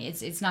your money.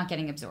 It's not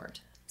getting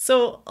absorbed.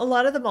 So a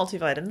lot of the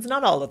multivitamins,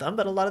 not all of them,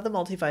 but a lot of the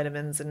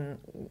multivitamins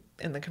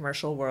in the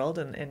commercial world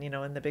and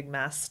in the big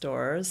mass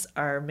stores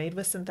are made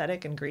with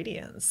synthetic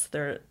ingredients.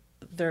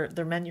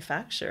 They're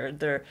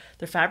manufactured, they're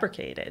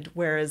fabricated,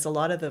 whereas a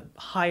lot of the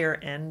higher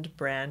end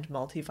brand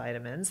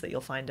multivitamins that you'll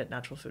find at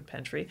Natural Food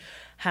Pantry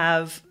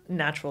have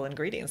natural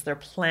ingredients. They're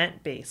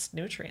plant-based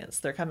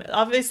nutrients.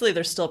 Obviously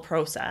they're still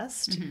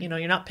processed. Mm-hmm.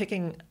 You're not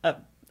picking a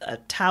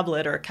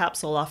tablet or a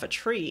capsule off a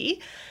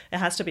tree. It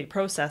has to be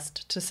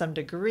processed to some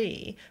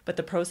degree, but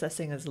the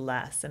processing is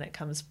less and it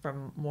comes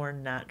from more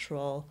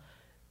natural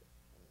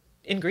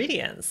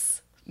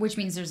ingredients. Which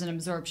means there's a better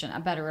absorption.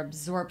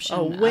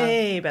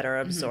 Better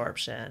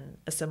absorption,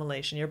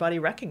 assimilation. Your body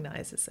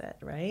recognizes it,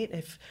 right?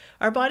 If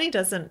our body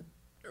doesn't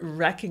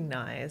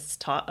recognize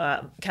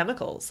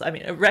chemicals,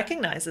 it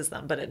recognizes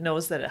them, but it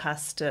knows that it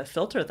has to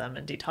filter them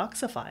and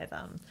detoxify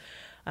them.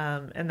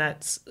 And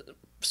that's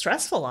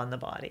stressful on the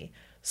body.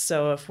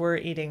 So if we're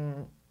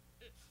eating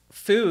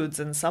foods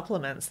and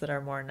supplements that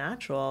are more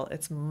natural,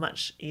 it's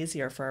much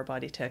easier for our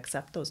body to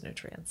accept those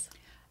nutrients.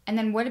 And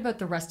then what about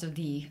the rest of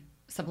the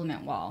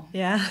supplement wall?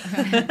 Yeah.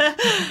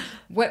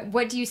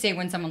 What do you say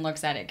when someone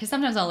looks at it? Because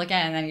sometimes I'll look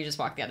at it and then you just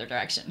walk the other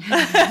direction.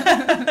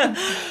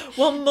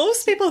 Well,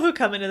 most people who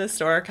come into the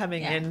store are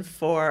coming in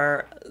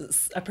for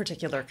a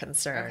particular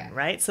concern,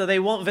 right? So they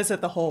won't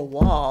visit the whole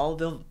wall.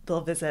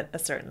 They'll visit a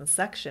certain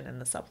section in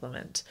the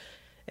supplement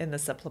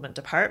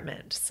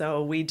department.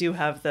 So we do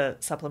have the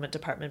supplement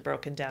department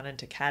broken down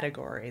into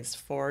categories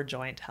for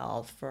joint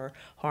health, for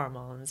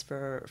hormones,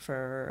 for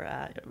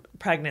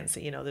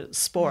pregnancy, the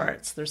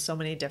sports. Mm-hmm. There's so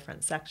many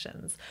different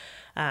sections.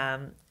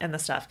 And the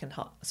staff can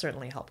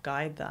certainly help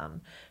guide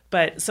them.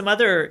 But some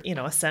other,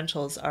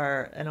 essentials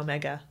are an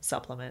omega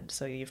supplement.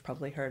 So you've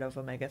probably heard of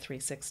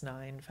omega-3, 6,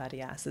 9 fatty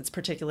acids,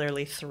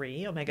 particularly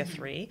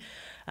omega-3,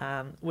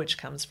 which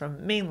comes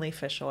from mainly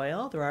fish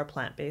oil. There are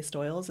plant-based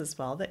oils as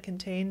well that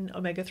contain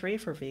omega-3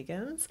 for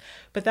vegans.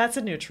 But that's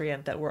a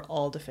nutrient that we're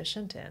all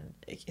deficient in.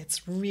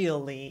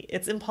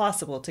 It's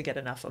impossible to get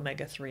enough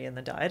omega-3 in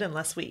the diet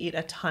unless we eat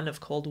a ton of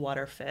cold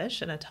water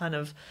fish and a ton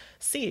of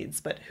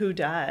seeds. But who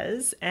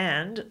does?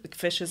 And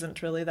fish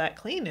isn't really that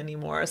clean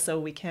anymore,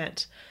 so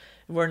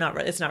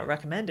it's not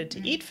recommended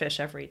to eat fish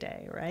every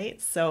day, right?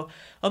 So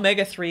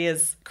omega-3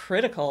 is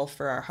critical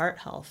for our heart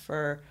health,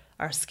 for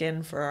our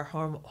skin, for our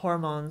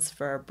hormones,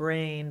 for our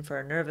brain, for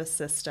our nervous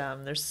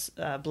system. There's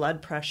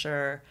blood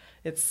pressure.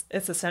 It's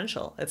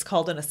essential. It's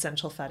called an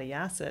essential fatty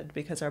acid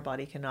because our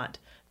body cannot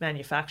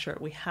manufacture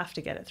it. We have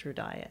to get it through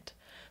diet.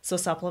 So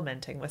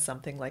supplementing with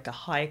something like a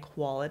high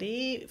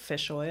quality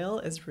fish oil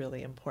is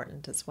really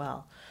important as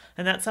well.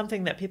 And that's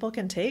something that people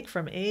can take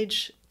from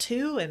age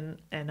 2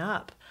 and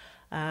up.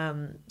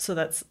 So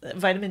that's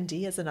vitamin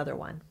D is another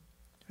one,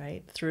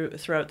 right?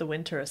 Throughout the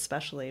winter,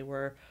 especially,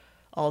 we're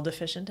all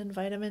deficient in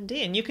vitamin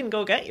D. And you can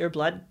go get your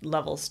blood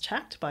levels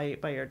checked by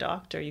your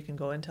doctor. You can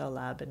go into a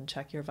lab and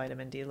check your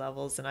vitamin D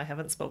levels. And I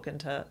haven't spoken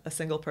to a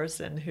single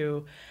person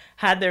who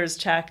had theirs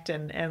checked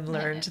and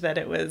learned that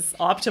it was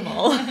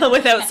optimal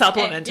without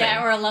supplementing.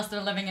 Yeah, or unless they're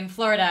living in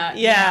Florida.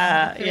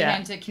 Yeah,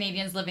 To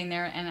Canadians living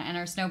there and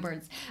our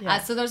snowbirds.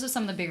 So those are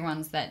some of the big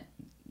ones that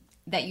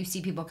you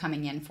see people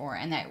coming in for,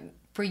 and that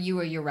for you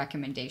are your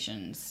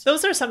recommendations?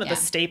 Those are some of the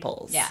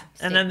staples. Yeah.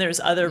 And then there's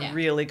other Yeah.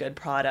 really good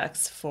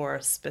products for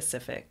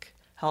specific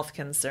health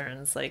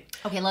concerns. Like,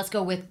 Okay, let's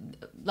start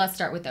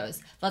with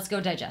those. Let's go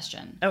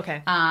digestion.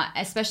 okay.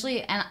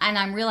 Especially, and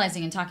I'm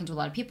realizing in talking to a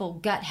lot of people,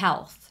 gut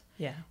health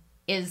Yeah.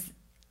 is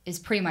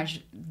pretty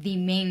much the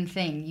main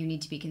thing you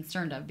need to be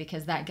concerned of,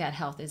 because that gut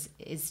health is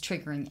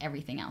triggering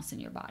everything else in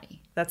your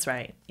body. That's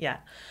right. Yeah.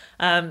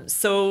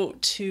 So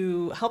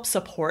to help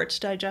support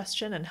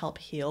digestion and help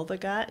heal the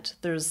gut,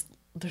 there's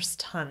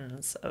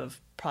tons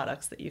of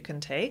products that you can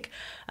take.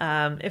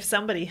 If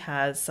somebody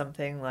has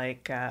something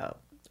like,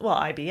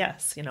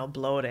 IBS,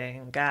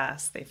 bloating,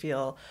 gas, they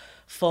feel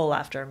full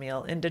after a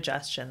meal,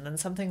 indigestion, then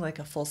something like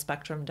a full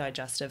spectrum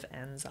digestive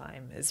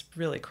enzyme is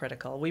really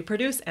critical. We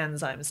produce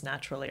enzymes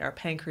naturally. Our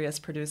pancreas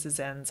produces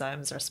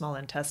enzymes, our small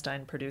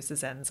intestine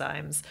produces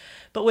enzymes.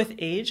 But with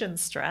age and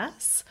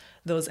stress,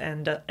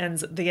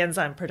 the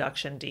enzyme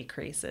production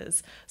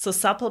decreases. So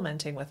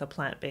supplementing with a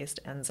plant-based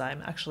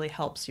enzyme actually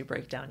helps you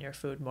break down your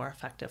food more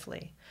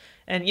effectively.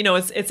 And,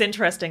 it's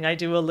interesting. I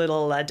do a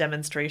little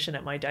demonstration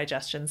at my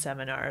digestion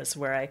seminars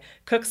where I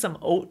cook some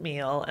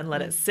oatmeal and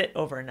let it sit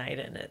overnight,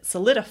 and it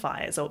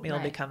solidifies. Oatmeal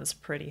becomes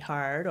pretty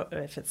hard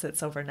if it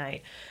sits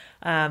overnight.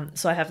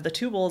 So I have the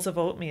 2 bowls of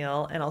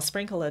oatmeal, and I'll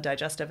sprinkle a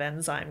digestive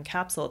enzyme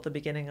capsule at the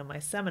beginning of my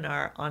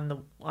seminar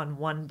on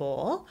one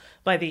bowl.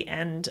 By the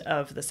end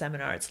of the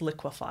seminar, it's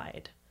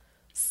liquefied.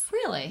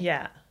 Really?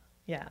 Yeah.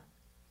 Yeah.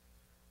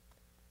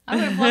 I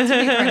would have loved to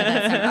be part of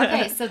that seminar.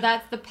 Okay, so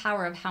that's the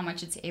power of how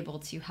much it's able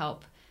to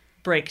help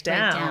break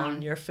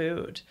down your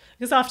food.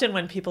 Because often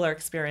when people are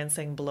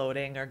experiencing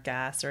bloating or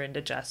gas or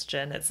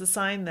indigestion, it's a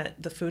sign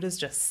that the food is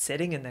just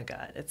sitting in the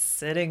gut. It's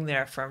sitting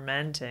there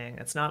fermenting.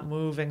 It's not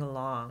moving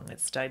along.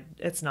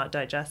 It's not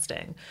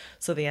digesting.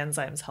 So the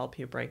enzymes help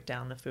you break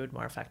down the food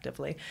more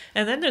effectively.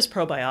 And then there's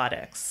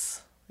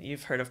probiotics.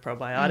 You've heard of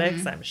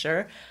probiotics, I'm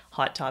sure.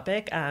 Hot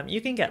topic.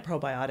 You can get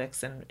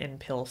probiotics in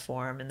pill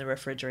form in the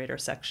refrigerator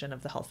section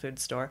of the health food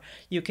store.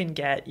 You can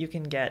get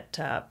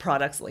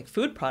products like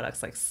food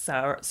products like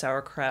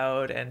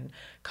sauerkraut and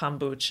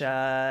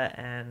kombucha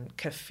and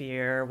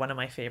kefir. One of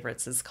my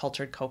favorites is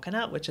cultured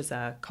coconut, which is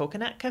a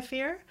coconut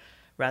kefir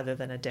rather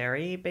than a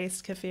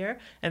dairy-based kefir.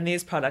 And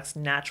these products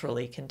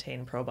naturally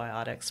contain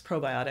probiotics.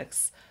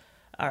 Probiotics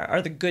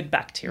are the good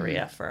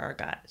bacteria for our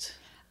gut.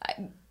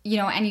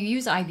 And you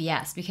use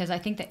IBS because I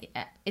think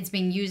that it's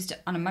being used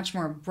on a much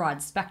more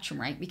broad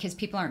spectrum, right? Because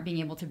people aren't being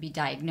able to be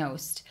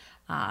diagnosed.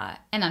 And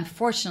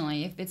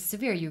unfortunately, if it's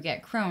severe, you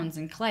get Crohn's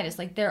and colitis.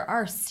 Like, there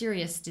are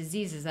serious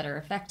diseases that are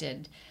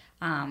affected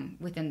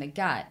within the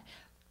gut.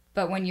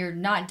 But when you're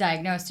not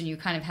diagnosed and you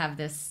kind of have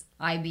this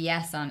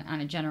IBS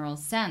on a general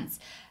sense,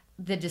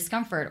 the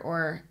discomfort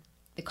or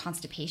the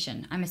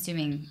constipation, I'm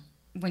assuming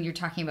when you're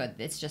talking about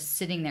it's just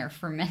sitting there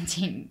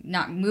fermenting,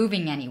 not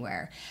moving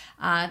anywhere,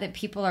 that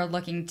people are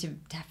looking to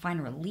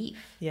find relief.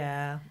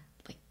 Yeah.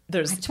 Like,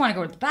 I just want to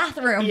go to the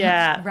bathroom.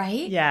 Yeah.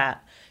 Right? Yeah.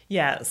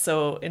 Yeah.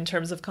 So in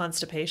terms of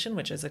constipation,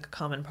 which is a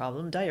common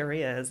problem,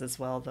 diarrhea is as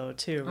well, though,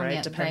 too,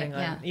 right? Depending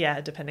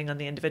on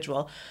the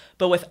individual.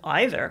 But with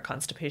either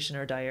constipation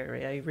or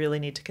diarrhea, you really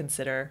need to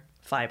consider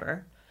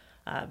fiber.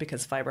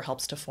 Because fiber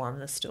helps to form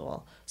the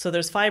stool. So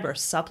there's fiber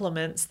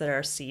supplements that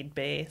are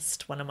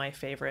seed-based. One of my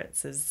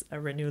favorites is a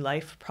Renew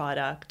Life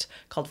product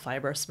called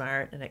Fiber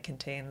Smart, and it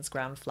contains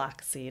ground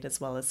flaxseed as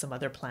well as some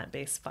other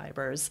plant-based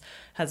fibers.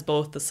 Has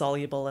both the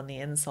soluble and the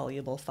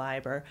insoluble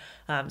fiber.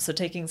 So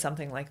taking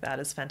something like that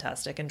is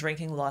fantastic. And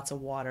drinking lots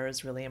of water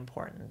is really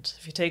important.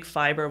 If you take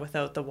fiber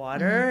without the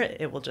water,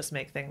 it will just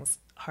make things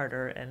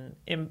harder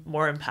and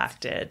more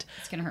impacted.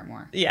 It's going to hurt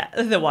more. Yeah,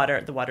 the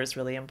water is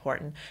really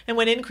important. And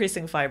when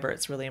increasing fiber,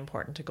 it's really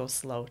important to go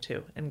slow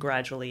too and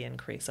gradually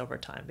increase over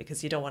time,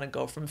 because you don't want to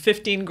go from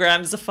 15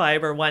 grams of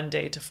fiber one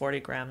day to 40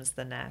 grams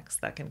the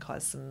next. That can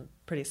cause some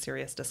pretty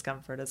serious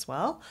discomfort as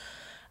well.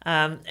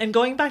 And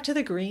going back to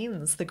the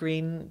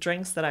green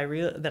drinks that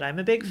I'm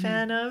a big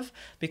fan of,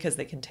 because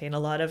they contain a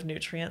lot of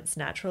nutrients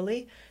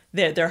naturally.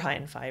 They're high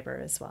in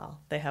fiber as well.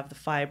 They have the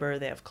fiber,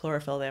 they have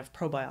chlorophyll, they have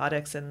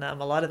probiotics in them.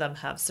 A lot of them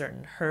have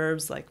certain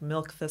herbs like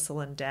milk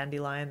thistle and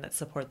dandelion that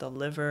support the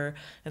liver,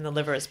 and the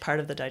liver is part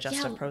of the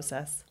digestive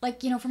process.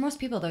 Like, for most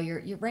people though,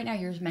 you're right now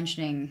you're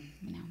mentioning,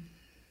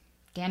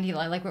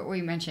 dandelion, like what were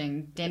you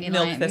mentioning?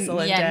 Dandelion. Milk thistle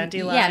and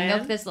dandelion. Yeah,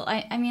 milk thistle.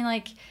 I mean,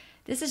 like,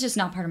 this is just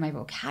not part of my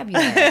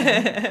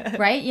vocabulary,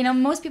 right?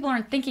 Most people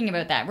aren't thinking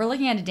about that. We're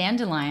looking at a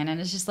dandelion, and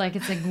it's just like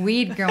it's like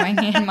weed growing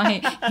in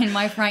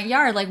my front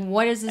yard. Like,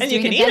 what is this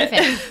doing to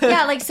benefit?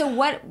 Yeah, like, so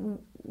what?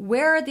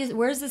 Where's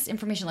this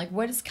information? Like,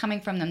 what is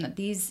coming from them that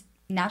these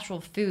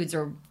natural foods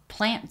or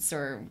plants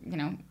or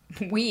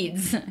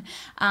weeds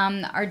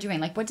are doing?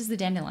 Like, what does the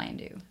dandelion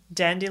do?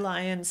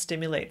 Dandelion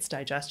stimulates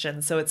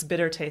digestion, so it's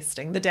bitter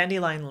tasting. The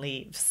dandelion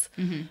leaves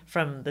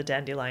from the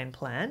dandelion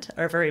plant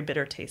are very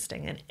bitter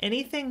tasting, and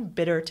anything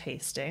bitter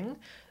tasting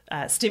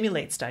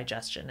stimulates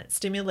digestion. It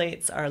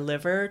stimulates our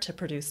liver to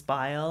produce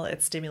bile.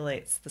 It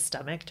stimulates the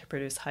stomach to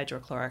produce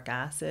hydrochloric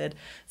acid,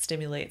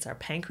 stimulates our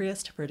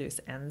pancreas to produce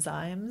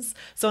enzymes.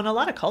 So in a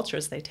lot of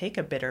cultures, they take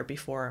a bitter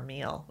before a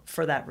meal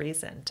for that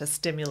reason, to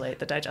stimulate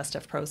the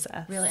digestive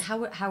process. Really?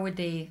 How would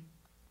they,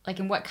 like,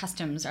 in what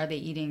customs are they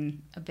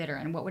eating a bitter,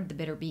 and what would the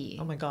bitter be?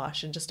 Oh my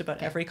gosh, in just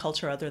about every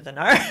culture other than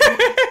ours.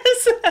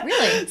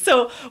 Really?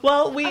 So,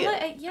 well,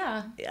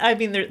 yeah. I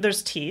mean,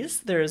 there's teas,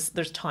 there's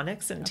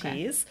tonics and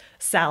teas,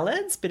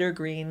 salads, bitter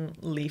green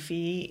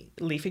leafy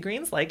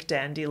greens like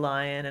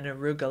dandelion and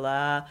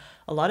arugula.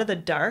 A lot of the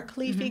dark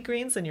leafy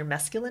greens and your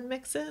mesclun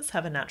mixes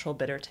have a natural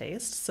bitter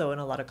taste. So in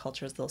a lot of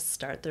cultures, they'll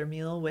start their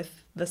meal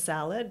with the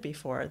salad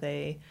before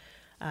they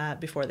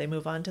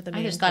move on to the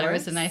main I just thought course. It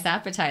was a nice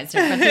appetizer,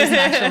 but there's an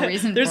actual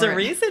reason There's for it. a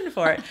reason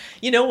for it.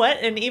 You know what?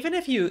 And even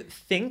if you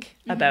think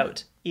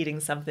about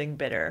eating something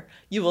bitter,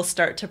 you will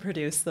start to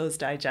produce those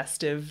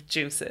digestive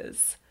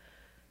juices.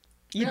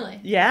 Really?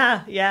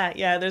 Yeah.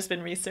 There's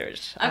been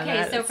research on Okay,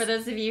 that. so for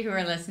those of you who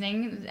are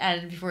listening,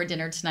 before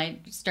dinner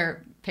tonight,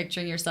 start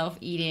picturing yourself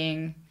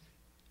eating...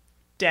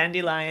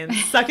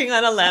 Dandelions, sucking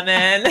on a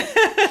lemon.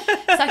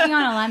 Sucking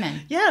on a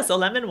lemon. Yeah, so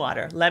lemon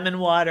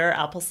water,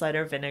 apple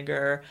cider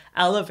vinegar,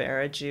 aloe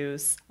vera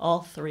juice.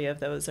 All three of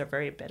those are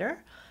very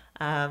bitter.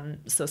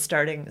 So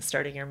starting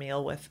your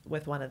meal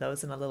with one of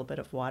those and a little bit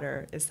of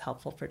water is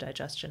helpful for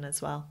digestion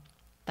as well.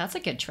 That's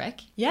a good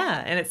trick.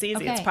 Yeah, and it's easy.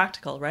 Okay. It's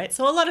practical, right?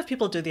 So a lot of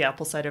people do the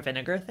apple cider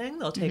vinegar thing.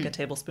 They'll take a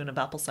tablespoon of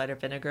apple cider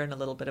vinegar and a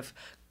little bit of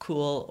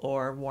cool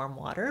or warm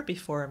water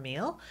before a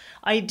meal.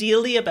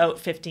 Ideally about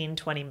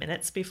 15-20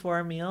 minutes before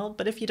a meal.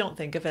 But if you don't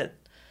think of it,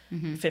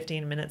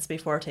 15 minutes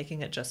before,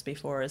 taking it just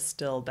before is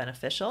still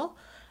beneficial.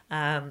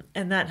 And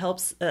that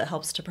helps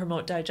to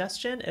promote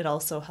digestion. It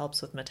also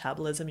helps with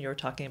metabolism. You were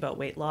talking about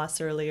weight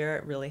loss earlier.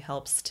 It really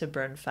helps to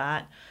burn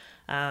fat.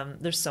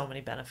 There's so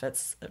many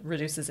benefits. It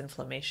reduces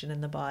inflammation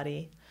in the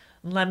body.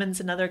 Lemon's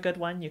another good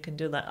one. You can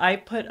do that. I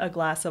put a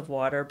glass of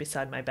water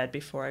beside my bed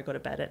before I go to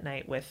bed at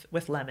night with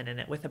lemon in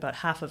it, with about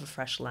half of a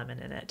fresh lemon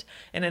in it.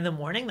 And in the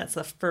morning, that's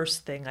the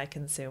first thing I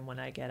consume when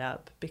I get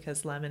up,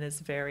 because lemon is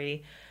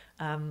very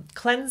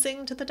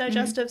cleansing to the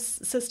digestive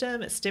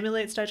system. It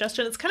stimulates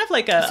digestion. It's kind of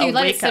like So you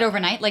let it sit up.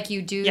 overnight, like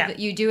you do. Yeah.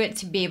 You do it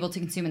to be able to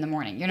consume in the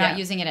morning. You're not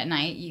using it at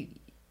night.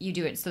 You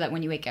do it so that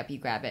when you wake up, you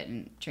grab it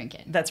and drink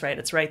it. That's right.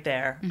 It's right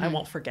there. I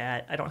won't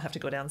forget. I don't have to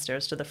go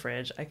downstairs to the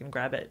fridge. I can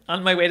grab it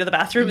on my way to the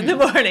bathroom in the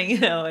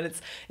morning, and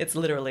it's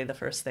literally the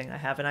first thing I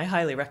have. And I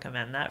highly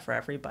recommend that for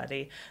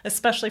everybody,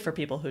 especially for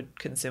people who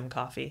consume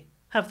coffee.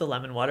 Have the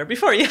lemon water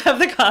before you have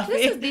the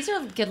coffee. These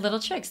are good little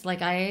tricks.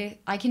 Like I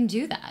can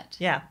do that.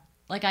 Yeah.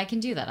 Like I can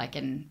do that. I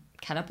can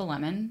cut up a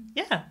lemon.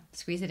 Yeah.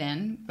 Squeeze it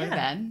in, go to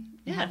bed,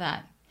 and have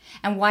that. Yeah.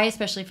 And why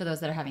especially for those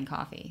that are having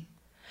coffee?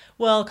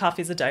 Well,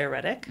 coffee is a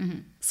diuretic.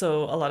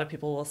 So a lot of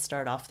people will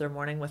start off their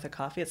morning with a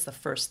coffee. It's the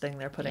first thing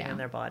they're putting in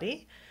their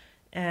body.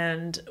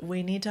 And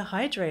we need to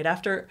hydrate.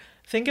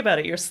 Think about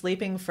it, you're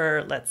sleeping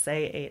for, let's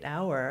say, 8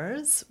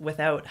 hours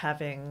without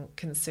having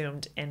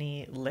consumed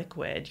any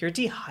liquid. You're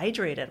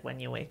dehydrated when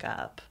you wake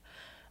up.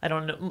 I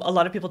don't know. A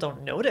lot of people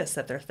don't notice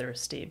that they're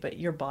thirsty, but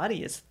your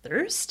body is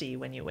thirsty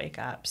when you wake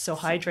up. So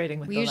hydrating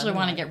with We the usually lemon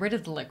want to water. get rid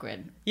of the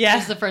liquid. Yeah.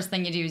 Because the first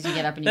thing you do is you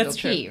get up and you That's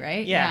go true. pee,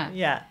 right?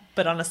 Yeah.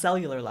 But on a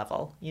cellular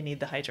level, you need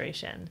the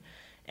hydration.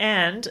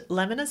 And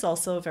lemon is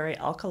also very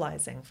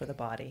alkalizing for the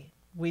body.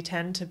 We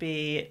tend to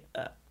be,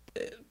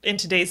 in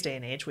today's day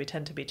and age, we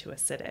tend to be too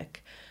acidic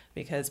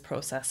because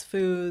processed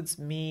foods,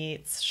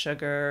 meats,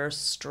 sugar,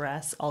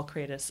 stress all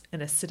create an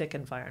acidic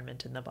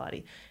environment in the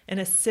body. And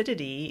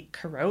acidity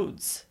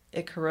corrodes.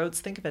 It corrodes.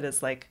 Think of it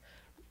as like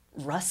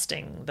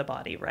rusting the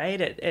body,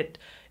 right?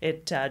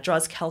 It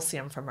draws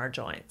calcium from our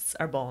joints,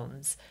 our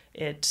bones.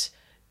 It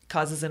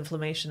causes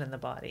inflammation in the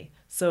body.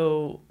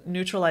 So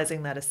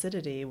neutralizing that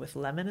acidity with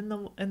lemon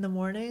in the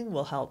morning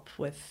will help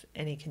with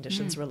any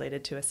conditions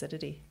related to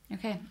acidity.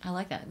 Okay, I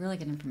like that. Really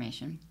good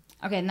information.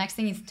 Okay, next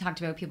thing you talked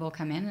about, people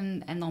come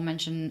in and they'll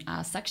mention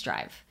sex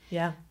drive.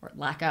 Yeah. Or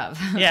lack of.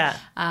 Yeah.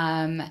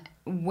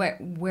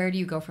 Where do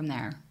you go from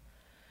there?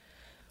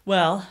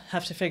 Well,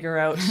 have to figure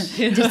out.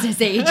 Does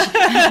his age?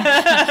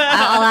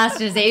 I'll ask,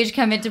 does age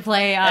come into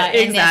play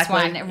in this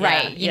one?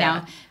 Right, you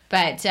know.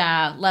 But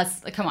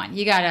come on.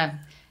 You got a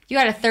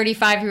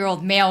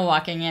 35-year-old male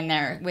walking in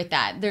there with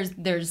that.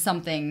 There's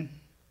something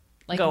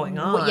like going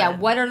on. Yeah.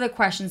 What are the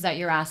questions that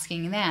you're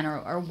asking then,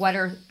 or what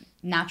are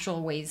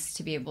natural ways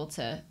to be able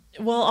to?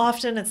 Well,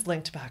 often it's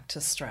linked back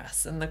to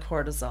stress and the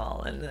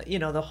cortisol and,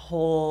 the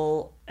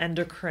whole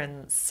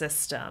endocrine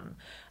system.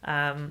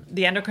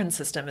 The endocrine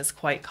system is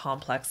quite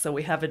complex. So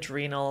we have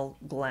adrenal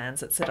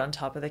glands that sit on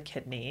top of the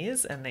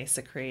kidneys and they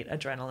secrete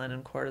adrenaline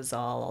and cortisol,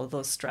 all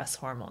those stress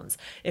hormones.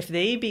 If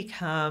they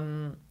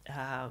become,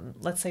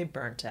 let's say,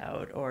 burnt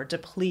out or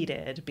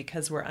depleted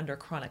because we're under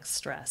chronic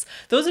stress,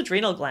 those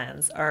adrenal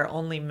glands are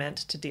only meant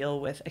to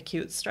deal with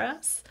acute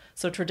stress.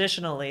 So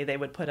traditionally, they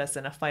would put us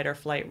in a fight or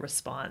flight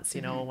response,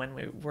 when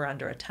we were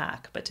under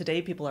attack. But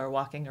today, people are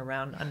walking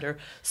around under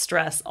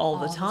stress all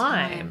the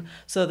time. time.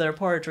 So their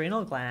poor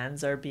adrenal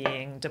glands are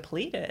being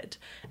depleted.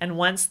 And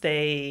once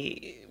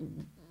they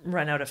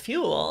run out of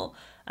fuel,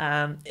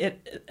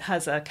 it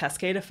has a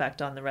cascade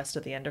effect on the rest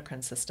of the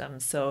endocrine system.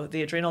 So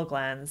the adrenal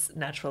glands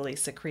naturally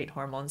secrete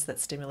hormones that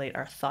stimulate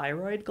our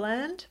thyroid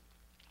gland.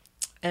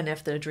 And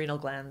if the adrenal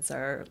glands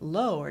are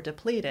low or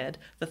depleted,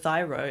 the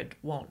thyroid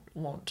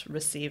won't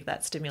receive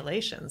that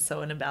stimulation.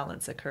 So an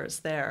imbalance occurs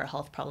there. A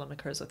health problem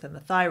occurs within the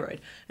thyroid.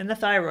 And the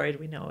thyroid,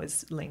 we know,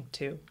 is linked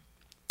to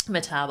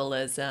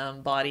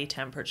metabolism, body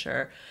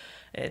temperature.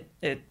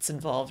 It's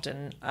involved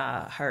in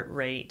heart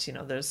rate.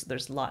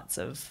 There's lots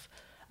of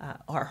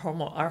our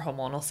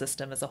hormonal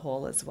system as a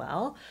whole as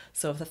well.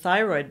 So if the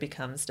thyroid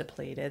becomes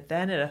depleted,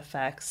 then it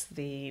affects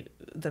the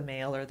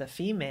male or the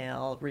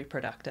female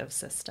reproductive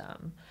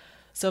system.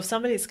 So if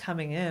somebody's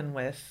coming in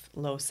with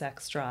low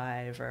sex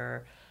drive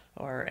or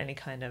any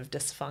kind of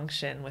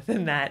dysfunction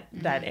within that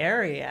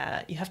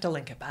area, you have to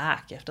link it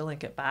back. You have to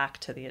link it back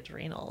to the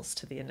adrenals,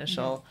 to the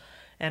initial,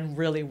 and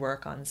really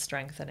work on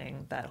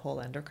strengthening that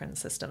whole endocrine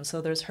system. So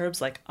there's herbs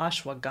like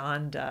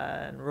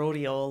ashwagandha and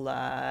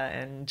rhodiola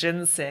and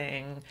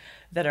ginseng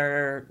that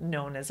are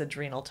known as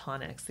adrenal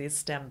tonics. These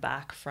stem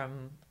back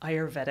from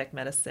Ayurvedic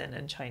medicine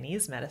and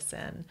Chinese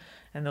medicine,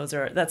 and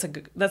that's a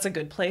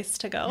good place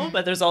to go.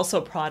 But there's also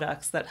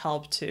products that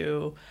help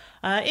to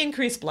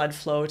increase blood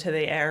flow to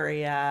the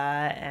area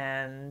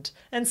and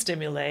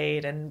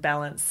stimulate and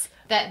balance.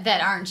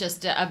 That aren't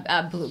just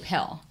a blue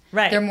pill.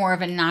 Right. They're more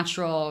of a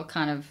natural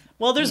kind of.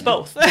 Well, there's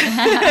both. There's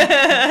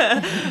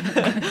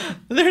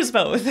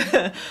both.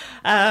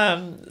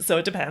 So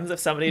it depends if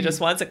somebody just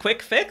wants a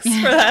quick fix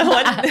for that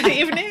one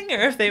evening,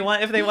 or if they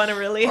want to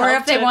really help. Or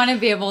if they want to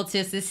be able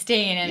to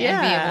sustain and be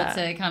able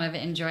to kind of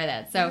enjoy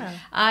that. So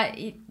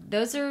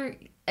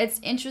it's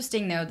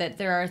interesting, though, that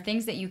there are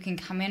things that you can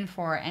come in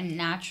for and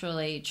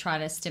naturally try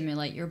to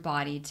stimulate your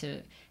body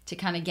to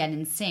kind of get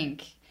in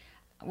sync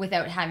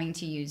without having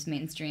to use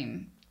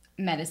mainstream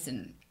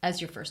medicine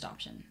as your first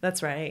option.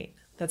 That's right.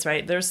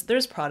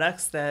 There's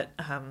products that,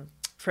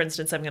 for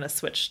instance, I'm going to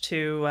switch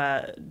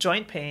to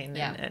joint pain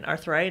and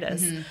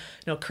arthritis.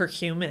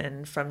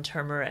 Curcumin from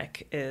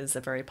turmeric is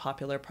a very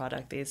popular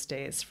product these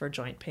days for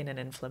joint pain and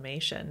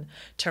inflammation.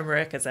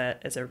 Turmeric is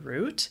a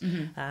root.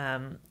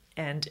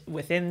 And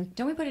within...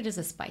 Don't we put it as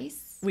a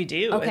spice? We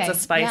do. Okay. It's a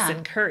spice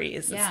in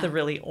curries. Yeah. It's the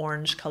really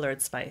orange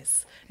colored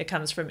spice. It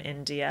comes from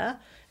India.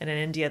 And in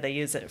India, they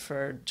use it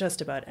for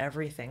just about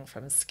everything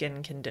from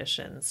skin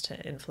conditions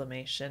to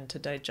inflammation to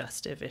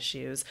digestive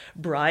issues.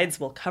 Brides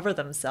will cover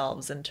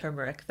themselves in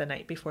turmeric the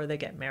night before they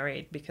get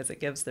married because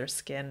it gives their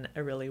skin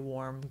a really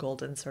warm,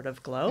 golden sort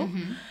of glow.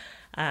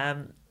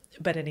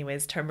 But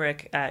anyways,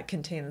 turmeric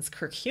contains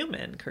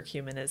curcumin.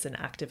 Curcumin is an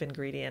active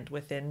ingredient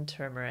within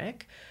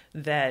turmeric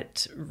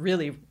that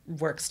really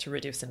works to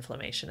reduce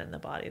inflammation in the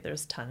body.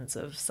 There's tons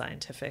of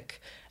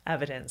scientific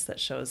evidence that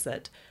shows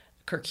that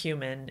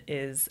curcumin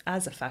is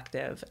as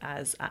effective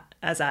as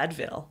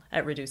Advil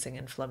at reducing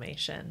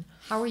inflammation.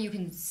 How are you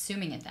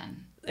consuming it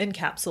then? In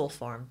capsule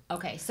form.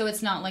 Okay, so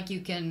it's not like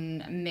you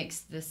can mix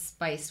the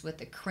spice with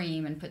the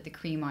cream and put the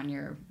cream on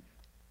your...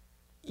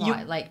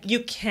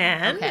 You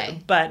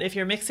can, but if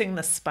you're mixing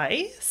the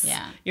spice,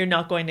 you're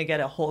not going to get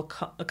a whole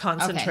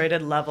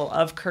concentrated level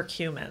of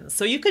curcumin.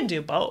 So you can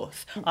do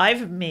both.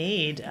 I've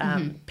made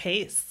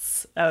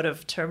pastes out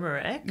of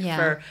turmeric.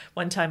 For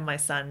one time, my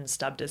son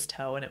stubbed his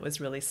toe and it was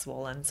really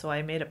swollen. So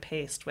I made a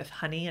paste with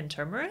honey and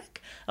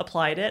turmeric,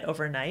 applied it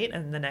overnight,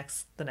 and the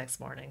next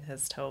morning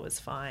his toe was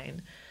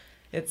fine.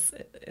 It's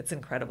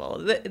incredible.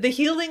 The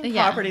healing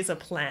properties of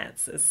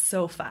plants is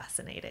so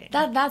fascinating.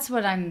 That's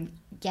what I'm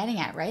getting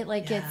at, right?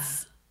 Like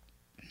that's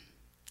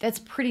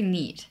pretty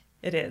neat.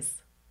 It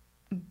is.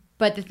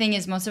 But the thing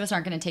is, most of us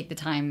aren't going to take the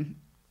time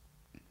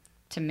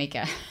to make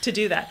to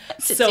do that.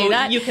 Do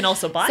that. You can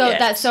also buy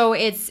it. So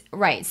it's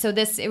right. So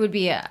it would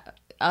be a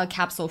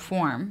capsule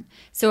form.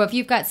 So if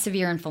you've got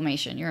severe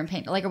inflammation, you're in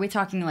pain. Like, are we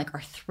talking like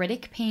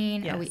arthritic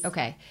pain? Yes.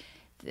 Okay.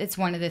 It's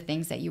one of the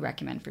things that you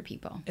recommend for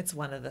people. It's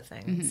one of the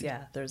things,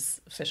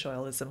 There's fish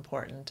oil is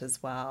important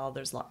as well.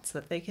 There's lots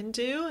that they can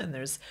do, and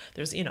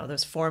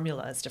there's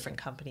formulas. Different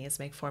companies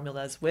make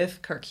formulas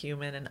with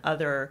curcumin and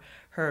other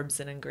herbs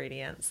and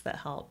ingredients that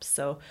help.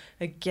 So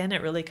again,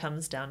 it really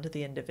comes down to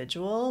the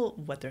individual,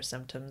 what their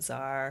symptoms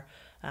are,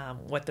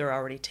 what they're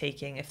already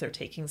taking. If they're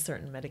taking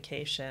certain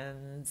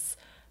medications,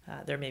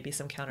 there may be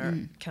some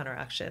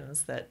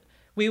counteractions that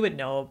we would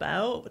know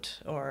about,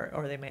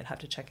 or they might have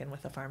to check in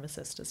with a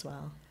pharmacist as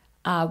well.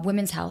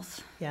 Women's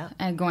health,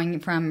 going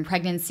from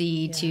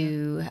pregnancy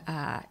to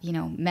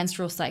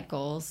menstrual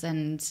cycles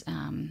and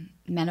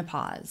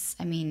menopause.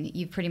 I mean,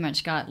 you've pretty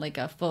much got like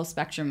a full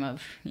spectrum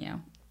of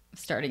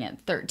starting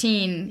at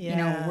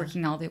 13,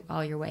 working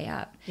all your way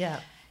up. Yeah.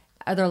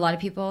 Are there a lot of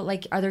people,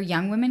 are there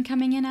young women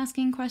coming in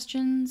asking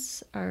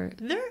questions? Or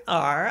there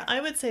are. I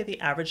would say the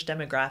average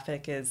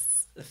demographic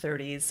is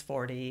 30s,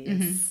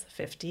 40s,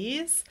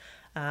 50s.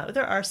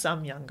 There are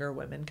some younger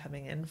women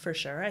coming in for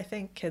sure. I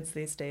think kids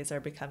these days are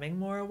becoming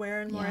more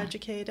aware and more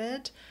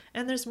educated.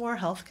 And there's more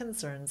health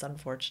concerns,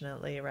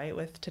 unfortunately, right?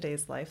 With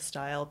today's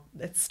lifestyle,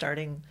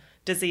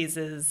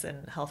 diseases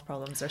and health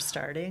problems are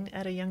starting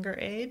at a younger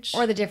age.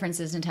 Or the difference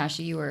is,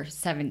 Natasha, you were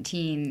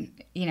 17,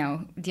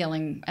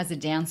 dealing as a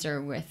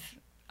dancer with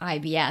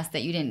IBS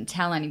that you didn't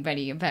tell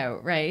anybody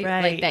about, right?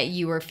 Like that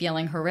you were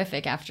feeling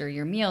horrific after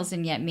your meals,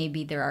 and yet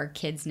maybe there are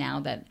kids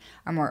now that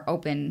are more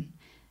open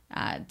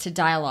to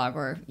dialogue,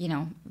 or,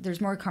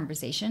 there's more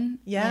conversation,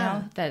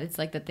 that it's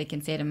like that they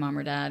can say to mom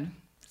or dad,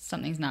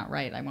 something's not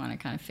right. I want to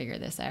kind of figure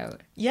this out.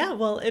 Yeah,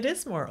 well, it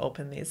is more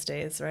open these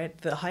days, right?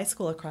 The high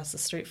school across the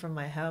street from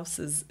my house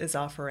is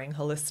offering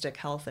holistic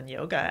health and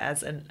yoga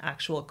as an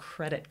actual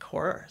credit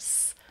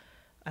course.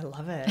 I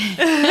love it.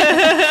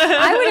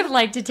 I would have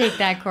liked to take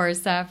that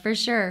course for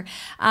sure.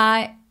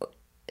 Can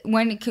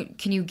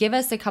you give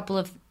us a couple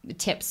of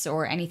tips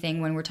or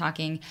anything when we're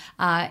talking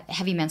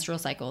heavy menstrual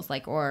cycles,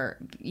 or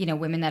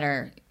women that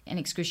are in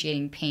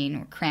excruciating pain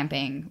or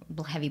cramping,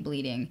 heavy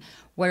bleeding?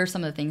 What are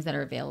some of the things that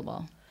are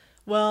available?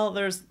 Well,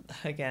 there's,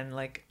 again,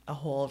 a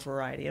whole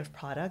variety of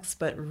products,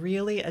 but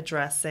really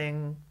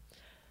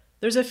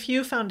there's a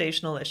few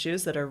foundational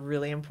issues that are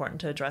really important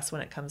to address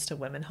when it comes to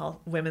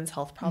women's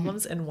health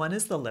problems, and one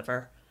is the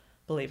liver,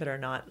 believe it or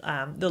not.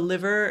 The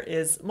liver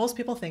most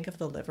people think of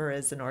the liver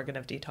as an organ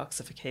of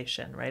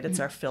detoxification, right? It's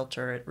our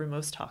filter. It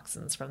removes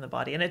toxins from the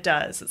body, and it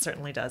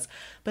certainly does.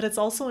 But it's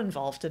also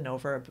involved in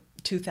over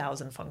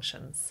 2,000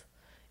 functions.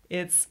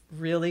 It's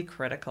really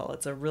critical.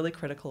 It's a really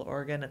critical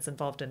organ. It's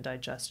involved in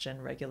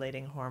digestion,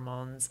 regulating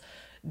hormones,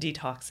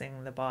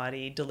 detoxing the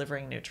body,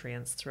 delivering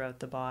nutrients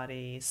throughout the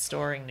body,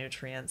 storing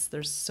nutrients.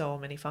 There's so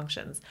many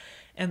functions.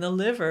 And the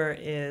liver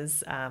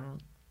is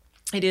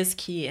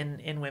key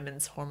in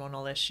women's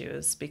hormonal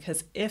issues,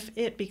 because if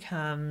it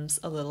becomes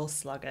a little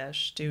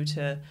sluggish due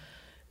to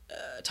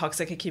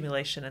toxic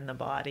accumulation in the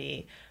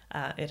body,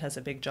 it has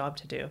a big job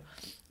to do.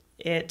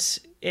 It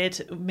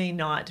may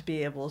not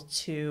be able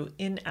to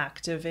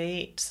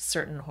inactivate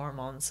certain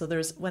hormones. So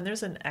when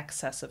there's an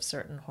excess of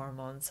certain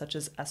hormones, such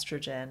as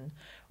estrogen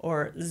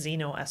or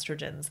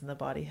xenoestrogens in the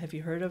body. Have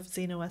you heard of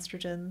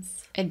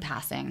xenoestrogens? In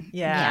passing.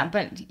 Yeah.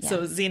 Yeah.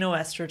 So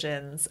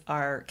xenoestrogens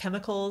are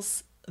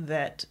chemicals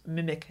that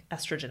mimic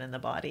estrogen in the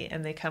body,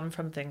 and they come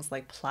from things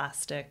like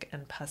plastic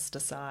and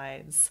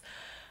pesticides.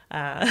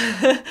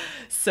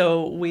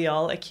 So we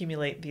all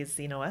accumulate these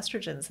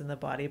xenoestrogens in the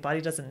body.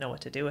 Body doesn't know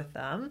what to do with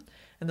them,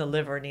 and the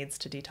liver needs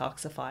to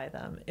detoxify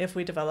them. If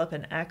we develop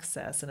an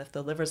excess, and if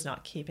the liver's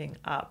not keeping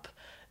up,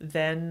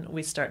 then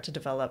we start to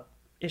develop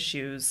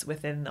issues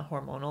within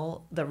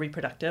the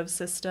reproductive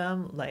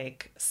system,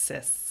 like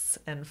cysts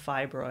and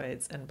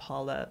fibroids and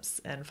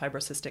polyps and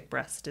fibrocystic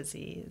breast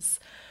disease.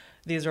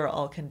 These are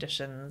all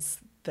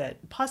conditions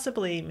that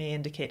possibly may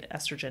indicate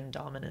estrogen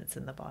dominance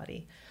in the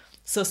body.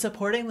 So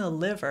supporting the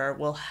liver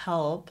will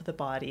help the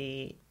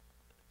body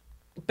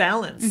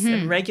balance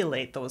and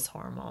regulate those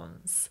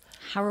hormones.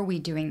 How are we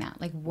doing that?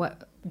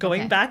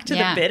 Going back to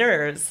the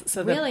bitters.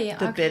 So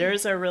the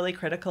bitters are really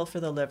critical for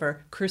the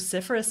liver.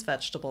 Cruciferous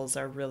vegetables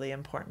are really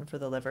important for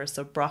the liver.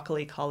 So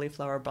broccoli,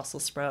 cauliflower,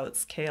 Brussels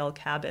sprouts, kale,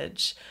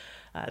 cabbage.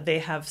 They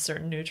have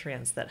certain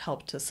nutrients that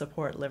help to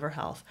support liver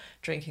health.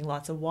 Drinking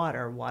lots of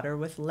water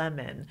with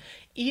lemon.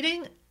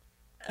 Eating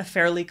a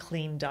fairly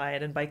clean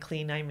diet, and by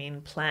clean I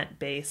mean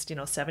plant-based.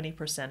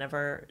 70% of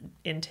our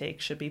intake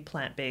should be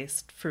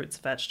plant-based: fruits,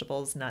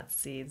 vegetables, nuts,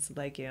 seeds,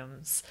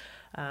 legumes,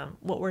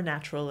 what we're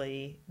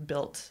naturally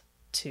built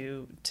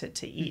to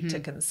eat, to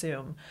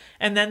consume.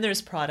 And then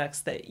there's products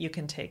that you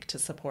can take to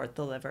support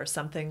the liver,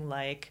 something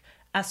like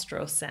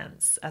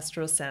EstroSense.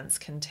 EstroSense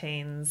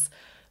contains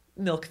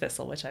milk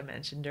thistle, which I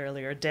mentioned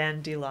earlier,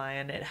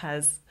 dandelion. It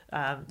has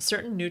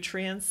certain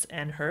nutrients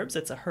and herbs.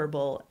 It's a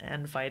herbal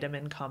and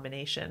vitamin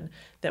combination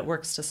that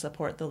works to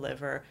support the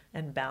liver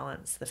and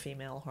balance the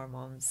female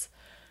hormones.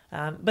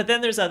 But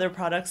then there's other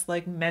products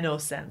like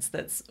MenoSense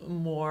that's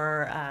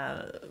more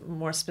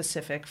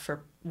specific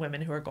for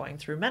women who are going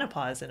through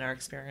menopause and are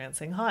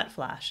experiencing hot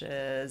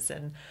flashes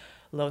and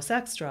low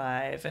sex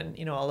drive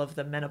and all of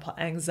the menopause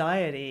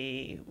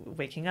anxiety,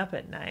 waking up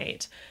at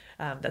night.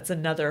 That's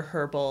another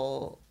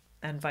herbal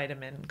and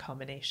vitamin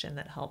combination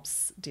that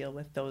helps deal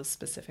with those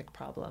specific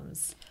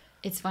problems.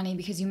 It's funny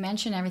because you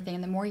mention everything,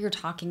 and the more you're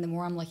talking, the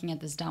more I'm looking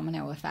at this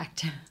domino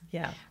effect.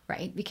 Yeah.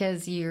 Right?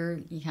 Because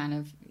you kind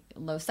of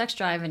low sex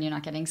drive and you're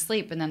not getting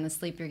sleep, and then the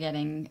sleep you're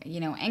getting,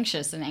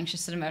 anxious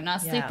about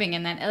not sleeping,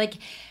 and then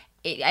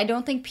I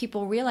don't think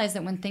people realize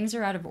that when things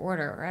are out of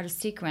order or out of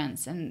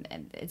sequence, and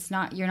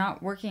you're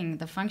not working,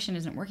 the function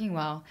isn't working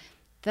well.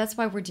 That's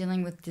why we're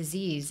dealing with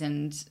disease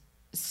and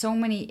so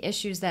many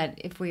issues, that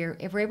if we're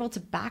able to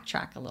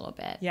backtrack a little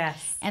bit,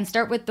 yes, and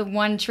start with the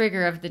one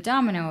trigger of the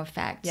domino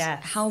effect,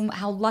 yes,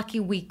 how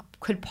lucky we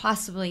could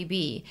possibly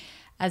be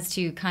as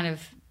to kind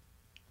of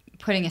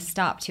putting a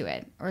stop to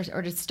it, or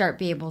to start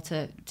be able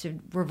to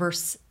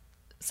reverse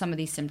some of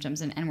these symptoms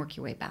and work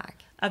your way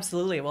back.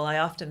 Absolutely. Well, I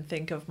often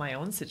think of my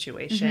own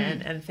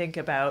situation and think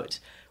about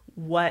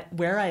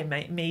where I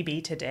may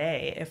be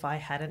today if I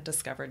hadn't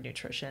discovered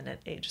nutrition at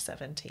age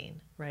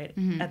 17, right?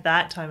 At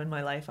that time in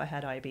my life, I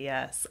had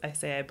IBS.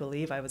 I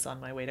believe I was on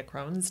my way to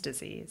Crohn's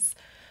disease.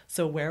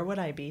 So where would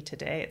I be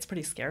today? It's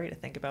pretty scary to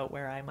think about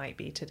where I might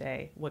be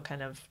today, what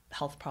kind of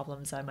health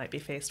problems I might be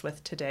faced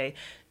with today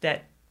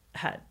that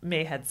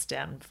may have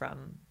stemmed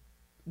from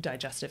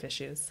digestive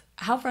issues.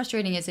 How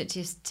frustrating is it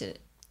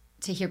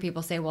to hear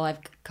people say, well, I've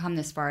come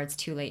this far, it's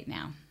too late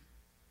now.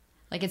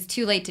 Like, it's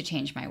too late to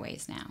change my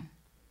ways now.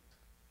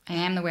 I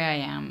am the way I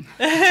am.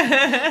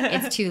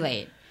 It's too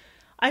late.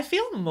 I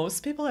feel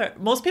most people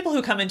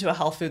who come into a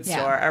health food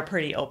store are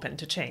pretty open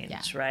to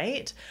change,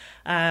 right?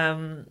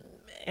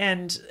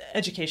 And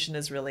education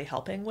is really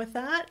helping with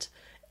that.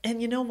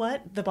 And you know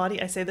what? The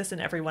body, I say this in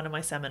every one of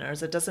my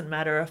seminars, it doesn't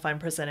matter if I'm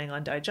presenting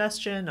on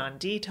digestion, on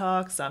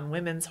detox, on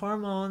women's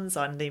hormones,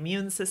 on the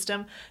immune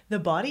system. The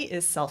body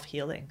is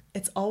self-healing.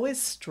 It's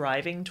always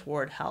striving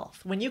toward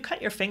health. When you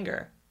cut your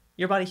finger,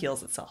 your body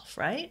heals itself,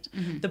 right?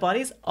 The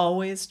body's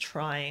always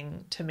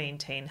trying to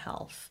maintain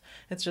health.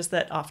 It's just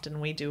that often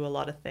we do a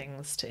lot of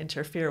things to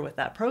interfere with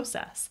that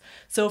process.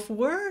 So if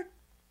we're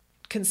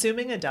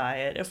consuming a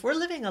diet, if we're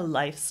living a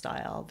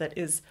lifestyle that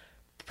is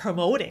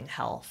promoting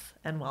health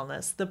and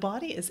wellness, the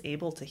body is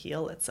able to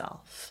heal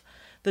itself.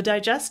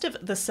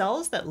 The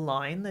cells that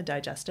line the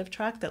digestive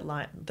tract, that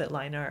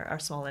line our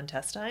small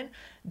intestine,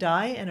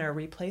 die and are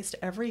replaced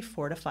every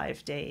 4 to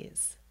 5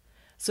 days.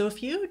 So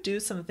if you do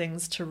some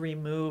things to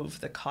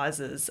remove the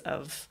causes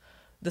of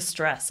the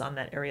stress on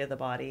that area of the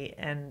body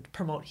and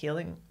promote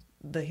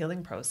the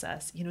healing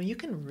process, you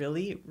can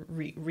really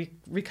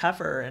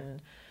recover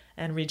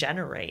and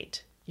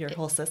regenerate your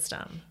whole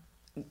system.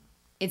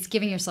 It's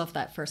giving yourself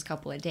that first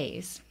couple of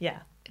days. Yeah.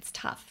 It's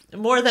tough.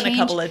 More than a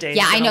couple of days.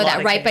 Yeah, I know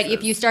that, right? But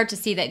if you start to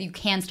see that you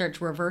can start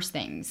to reverse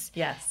things.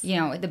 Yes.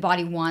 The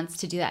body wants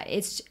to do that.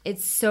 It's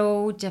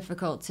so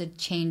difficult to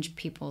change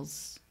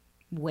people's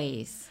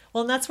ways.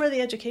 Well, and that's where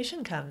the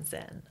education comes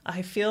in.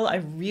 I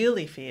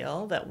really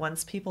feel that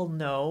once people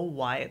know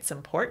why it's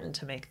important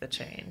to make the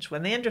change,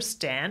 when they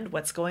understand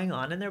what's going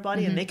on in their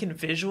body and they can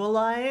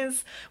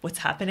visualize what's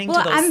happening to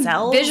those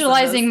cells. I'm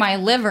visualizing my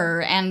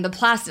liver and the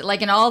plastic,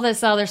 and all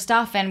this other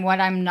stuff, and what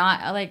I'm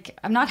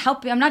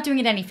not doing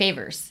it any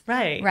favors.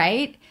 Right.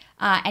 Right?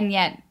 And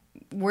yet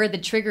where the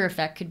trigger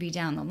effect could be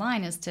down the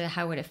line as to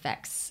how it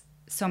affects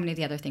so many of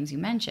the other things you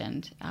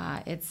mentioned.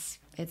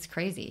 It's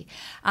crazy.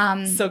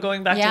 So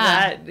going back to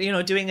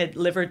that, doing a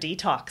liver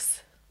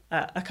detox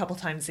a couple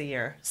times a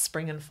year,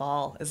 spring and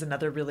fall, is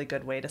another really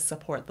good way to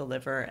support the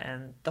liver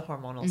and the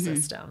hormonal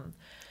system.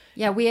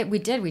 Yeah, we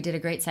did a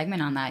great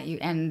segment on that.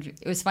 And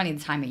it was funny,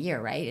 the time of year,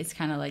 right? It's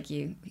kind of like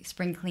you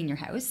spring clean your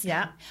house.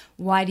 Yeah.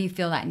 Why do you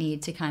feel that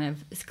need to kind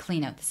of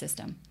clean out the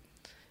system?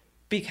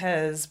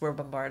 Because we're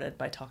bombarded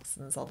by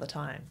toxins all the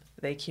time.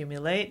 They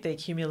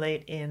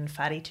accumulate in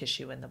fatty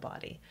tissue in the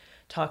body.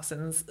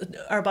 Toxins,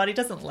 our body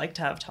doesn't like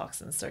to have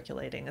toxins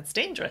circulating. It's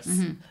dangerous.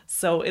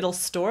 So it'll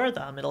store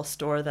them. It'll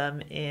store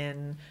them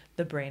in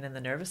the brain and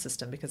the nervous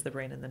system, because the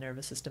brain and the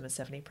nervous system is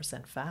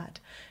 70% fat.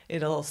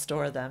 It'll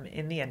store them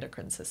in the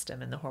endocrine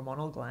system, in the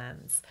hormonal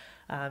glands.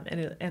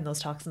 And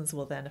those toxins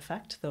will then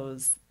affect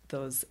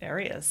those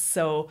areas.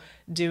 So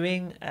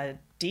doing a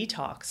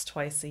detox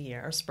twice a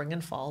year, spring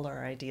and fall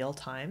are ideal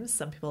times.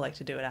 Some people like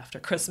to do it after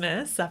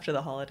Christmas, after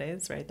the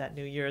holidays, right? That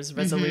New Year's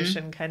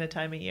resolution kind of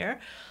time of year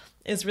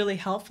is really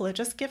helpful at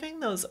just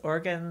giving those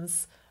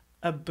organs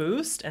a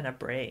boost and a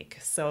break.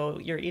 So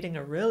you're eating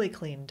a really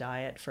clean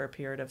diet for a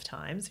period of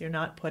time. So you're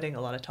not putting a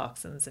lot of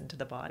toxins into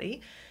the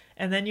body.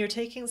 And then you're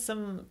taking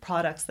some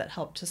products that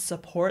help to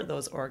support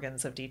those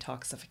organs of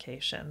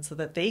detoxification so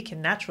that they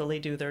can naturally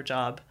do their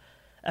job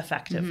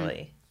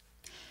effectively.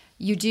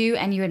 You do,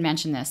 and you had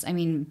mentioned this. I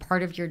mean,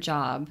 part of your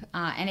job,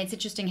 and it's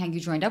interesting how you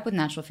joined up with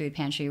Natural Food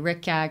Pantry,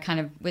 Rick, kind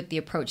of with the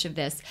approach of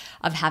this,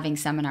 of having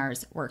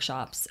seminars,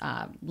 workshops,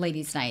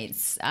 ladies'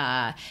 nights,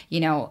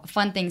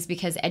 fun things,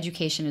 because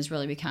education has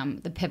really become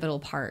the pivotal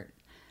part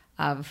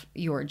of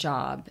your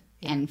job,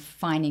 and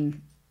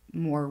finding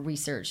more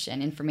research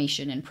and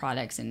information and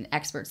products and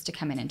experts to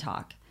come in and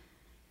talk.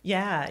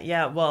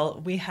 Yeah.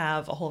 Well, we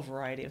have a whole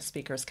variety of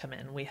speakers come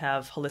in. We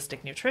have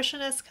holistic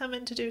nutritionists come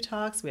in to do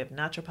talks. We have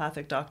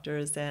naturopathic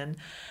doctors in.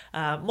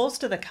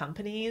 Most of the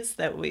companies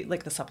that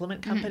the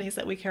supplement companies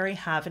that we carry,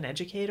 have an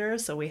educator.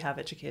 So we have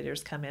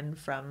educators come in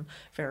from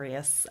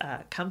various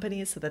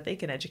companies so that they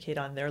can educate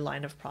on their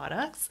line of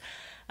products.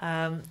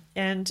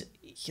 And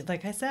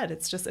like I said,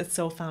 it's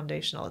so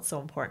foundational. It's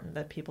so important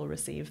that people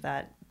receive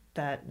that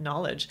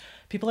knowledge.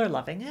 People are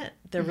loving it.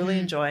 They're really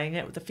enjoying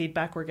it. The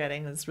feedback we're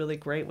getting is really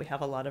great. We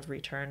have a lot of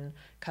return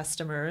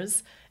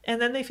customers,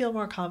 and then they feel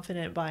more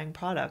confident buying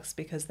products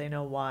because they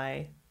know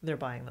why they're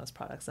buying those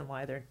products and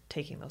why they're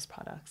taking those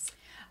products.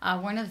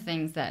 One of the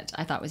things that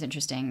I thought was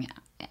interesting,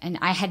 and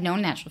I had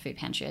known Natural Food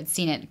Pantry. I'd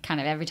seen it kind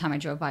of every time I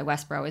drove by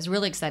Westboro. I was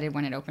really excited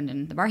when it opened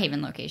in the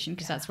Barrhaven location,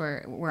 because that's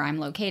where I'm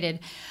located.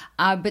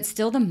 But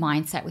still the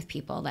mindset with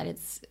people that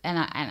it's, and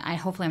I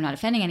hopefully I'm not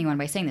offending anyone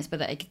by saying this,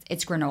 but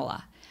it's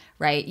granola.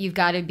 right? You've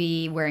got to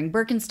be wearing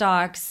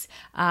Birkenstocks,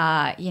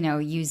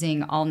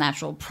 using all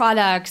natural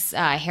products,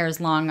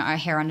 hair's long,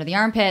 hair under the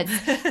armpits,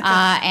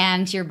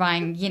 and you're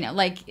buying,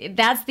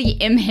 that's the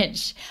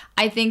image.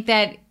 I think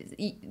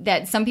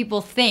that some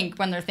people think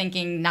when they're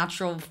thinking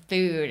natural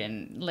food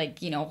and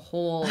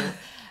whole.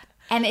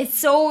 And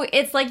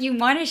it's like you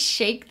want to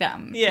shake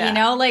them,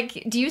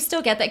 do you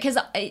still get that? Because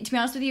to be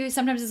honest with you,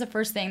 sometimes it's the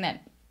first thing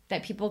that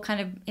people kind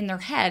of in their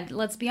head,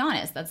 let's be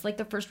honest, that's like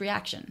the first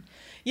reaction.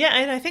 Yeah,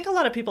 and I think a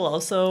lot of people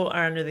also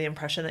are under the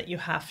impression that you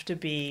have to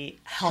be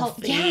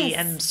healthy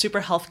and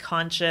super health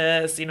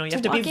conscious. You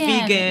have to be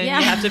vegan. You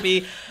have to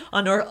be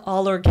on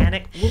all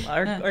organic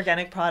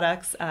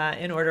products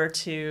in order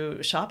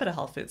to shop at a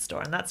health food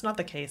store. And that's not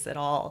the case at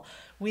all.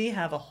 We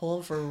have a whole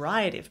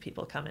variety of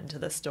people come into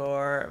the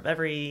store of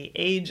every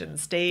age and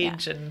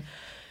stage and...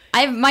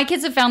 My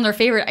kids have found their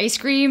favorite ice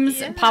creams,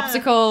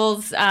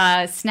 popsicles,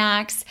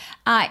 snacks.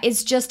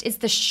 It's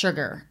the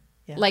sugar.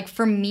 Yeah. Like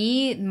for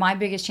me, my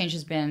biggest change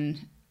has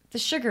been the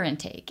sugar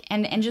intake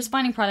and just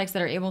finding products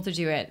that are able to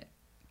do it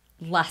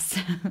less.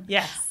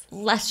 Yes.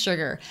 Less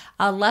sugar,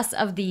 less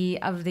of the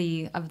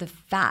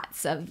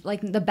fats, of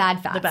like the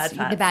bad fats.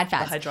 The bad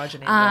fats. The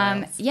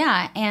hydrogenated oils.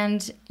 Yeah.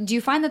 And do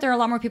you find that there are a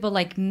lot more people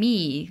like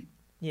me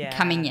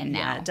coming in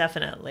now? Yeah,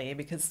 definitely.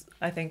 Because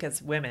I think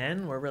as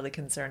women, we're really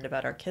concerned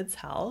about our kids'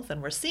 health,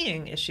 and we're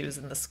seeing issues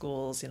in the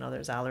schools.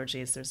 There's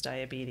allergies, there's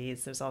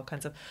diabetes, there's all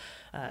kinds of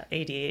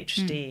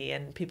ADHD,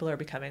 and people are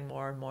becoming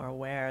more and more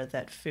aware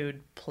that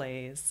food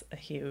plays a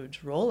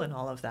huge role in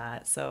all of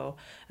that. So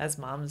as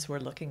moms, we're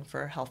looking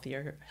for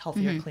healthier,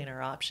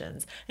 cleaner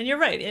options. And you're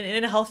right.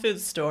 In a health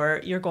food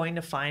store, you're going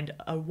to find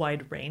a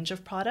wide range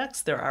of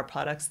products. There are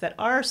products that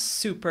are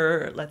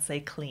super, let's say,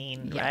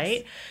 clean,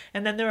 right?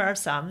 And then there are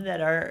some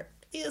that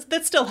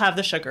still have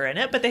the sugar in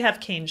it, but they have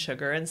cane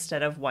sugar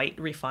instead of white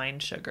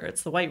refined sugar.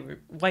 It's the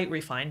white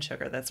refined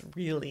sugar that's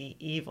really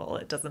evil.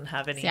 It doesn't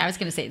have any... See, I was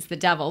going to say it's the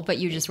devil, but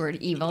you just word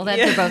evil.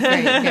 They're both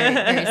very, very,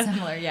 very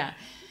similar, yeah.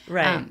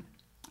 Right.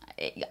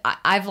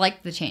 I've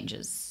liked the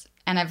changes.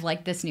 And I've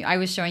liked this I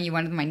was showing you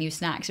one of my new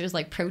snacks. It was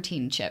like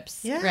protein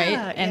chips, right?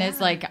 And it's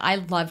like, I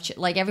love,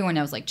 like everyone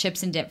knows, like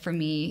chips and dip for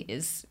me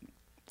is...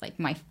 like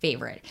my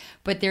favorite.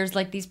 But there's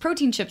like these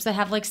protein chips that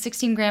have like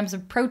 16 grams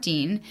of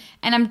protein,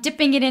 and I'm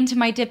dipping it into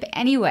my dip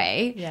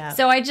anyway. Yeah.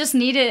 So I just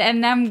need it,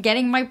 and I'm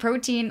getting my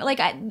protein. Like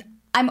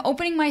I'm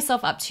opening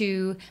myself up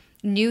to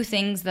new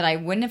things that I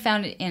wouldn't have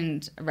found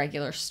in a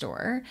regular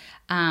store,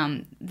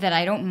 that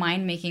I don't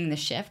mind making the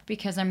shift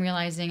because I'm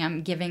realizing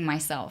I'm giving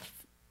myself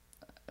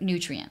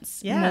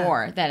nutrients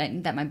more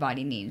that my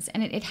body needs,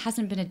 and it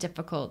hasn't been a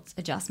difficult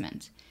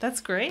adjustment.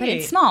 That's great. But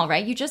it's small,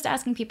 right? You're just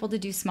asking people to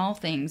do small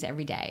things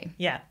every day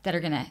that are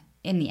gonna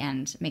in the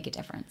end make a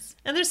difference.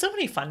 And there's so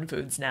many fun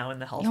foods now in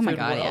the health food world.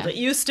 Yeah. It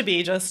used to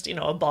be just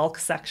a bulk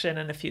section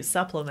and a few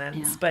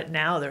supplements, but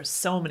now there's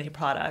so many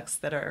products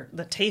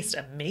that taste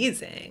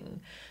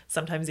amazing.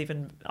 Sometimes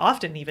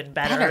often even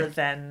better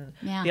than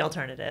the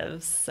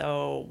alternatives.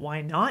 So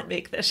why not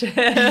make the shift?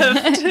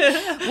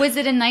 Was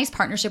it a nice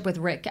partnership with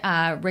Rick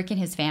and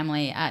his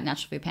family at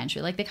Natural Food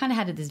Pantry? Like they kind of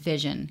had this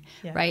vision,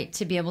 right?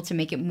 To be able to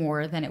make it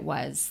more than it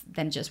was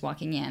than just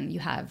walking in. You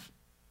have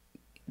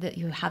the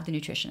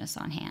nutritionists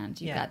on hand.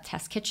 You've got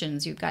test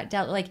kitchens. You've got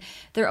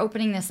they're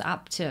opening this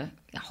up to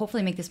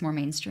hopefully make this more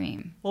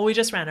mainstream. Well, we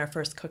just ran our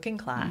first cooking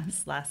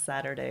class last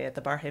Saturday at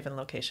the Barhaven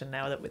location.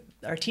 Now that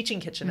our teaching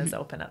kitchen is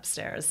open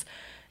upstairs,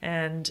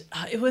 and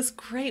it was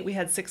great. We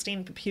had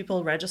 16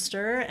 people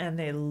register, and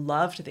they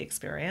loved the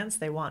experience.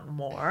 They want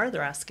more.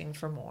 They're asking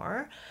for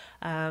more.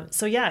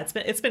 So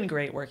it's been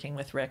great working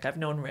with Rick. I've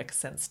known Rick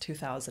since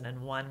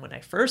 2001 when I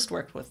first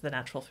worked with the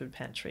Natural Food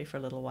Pantry for a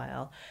little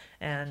while,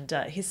 and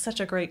he's such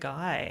a great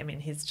guy. I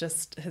mean, his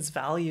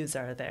values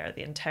are there,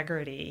 the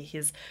integrity.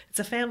 It's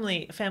a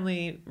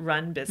family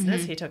run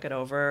business. He took it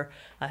over.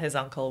 His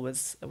uncle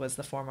was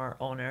the former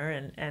owner,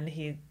 and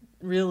he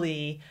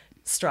really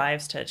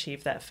strives to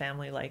achieve that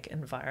family-like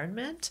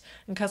environment,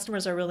 and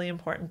customers are really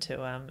important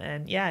to him.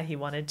 And he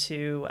wanted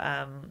to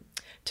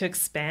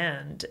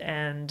expand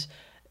and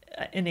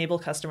enable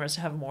customers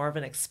to have more of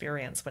an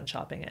experience when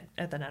shopping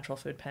at the Natural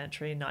Food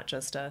Pantry, not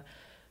just a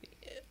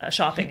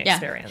shopping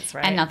experience,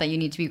 right? And not that you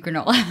need to be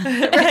granola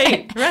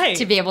right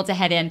to be able to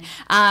head in.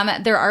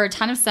 There are a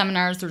ton of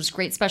seminars. There's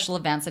great special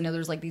events. I know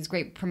there's like these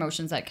great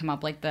promotions that come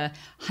up, like the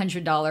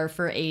 $100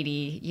 for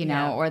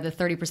 $80, or the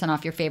 30%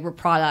 off your favorite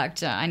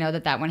product. I know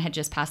that one had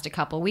just passed a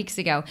couple of weeks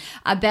ago.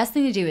 Best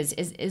thing to do is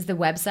the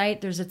website.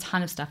 There's a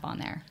ton of stuff on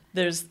there.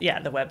 There's the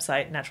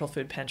website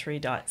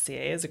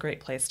naturalfoodpantry.ca is a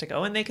great place to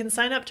go, and they can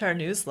sign up to our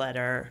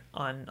newsletter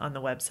on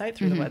the website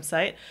through the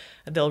website.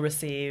 They'll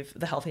receive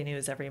the healthy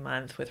news every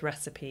month with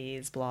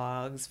recipes,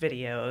 blogs,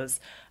 videos.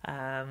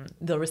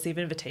 They'll receive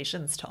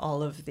invitations to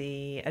all of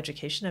the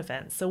education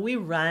events. So we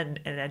run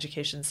an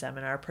education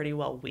seminar pretty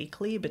well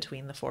weekly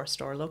between the 4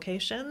 store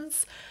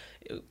locations.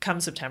 Come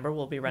September,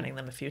 we'll be running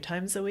them a few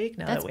times a week.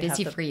 That's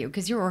busy for you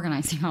because you're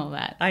organizing all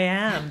that. I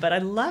am, but I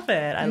love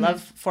it. I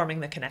love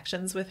forming the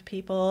connections with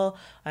people.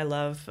 I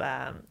love,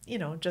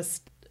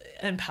 just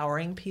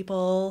empowering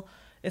people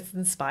it's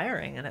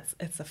inspiring, and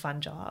it's a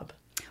fun job.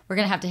 We're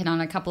going to have to hit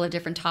on a couple of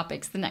different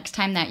topics the next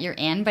time that you're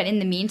in. But in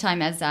the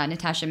meantime, as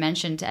Natasha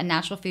mentioned,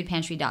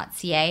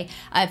 naturalfoodpantry.ca,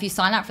 if you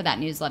sign up for that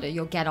newsletter,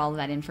 you'll get all of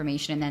that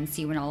information and then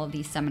see when all of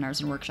these seminars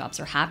and workshops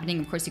are happening.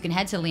 Of course, you can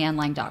head to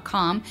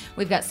leannelang.com.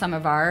 We've got some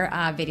of our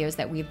videos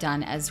that we've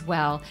done as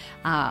well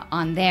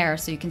on there.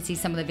 So you can see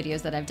some of the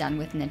videos that I've done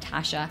with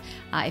Natasha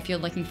if you're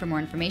looking for more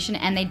information.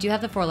 And they do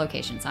have the 4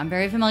 locations. I'm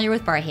very familiar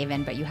with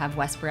Barrhaven, but you have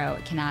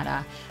Westboro,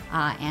 Canada,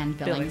 and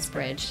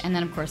Billingsbridge. And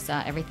then, of course,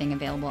 everything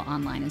available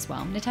online as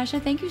well. Natasha,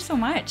 thank you so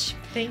much.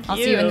 Thank you. I'll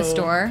see you in the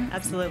store.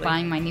 Absolutely.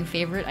 Buying my new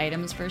favorite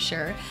items for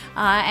sure.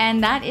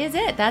 And that is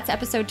it. That's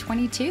episode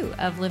 22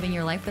 of Living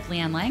Your Life with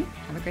Leanne Lang.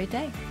 Have a great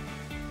day.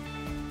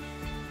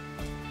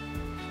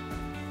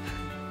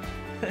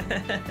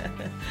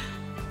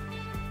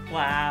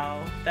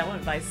 Wow, that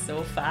went by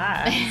so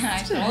fast.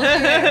 I told you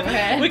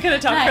it would. We could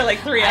have talked for like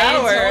 3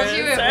 hours. I told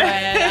you it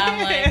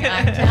would.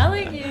 I'm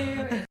telling you.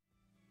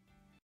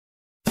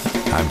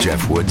 I'm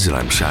Jeff Woods, and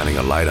I'm shining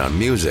a light on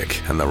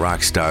music and the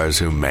rock stars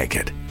who make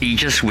it. He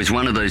just was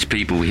one of those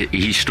people,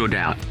 he stood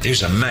out. He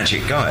was a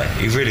magic guy.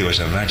 He really was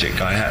a magic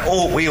guy.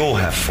 We all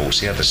have faults.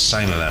 He had the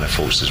same amount of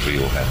faults as we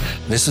all had.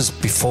 This was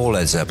before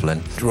Led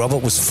Zeppelin.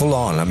 Robert was full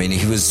on. I mean,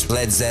 he was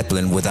Led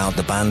Zeppelin without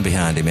the band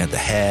behind him. He had the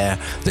hair,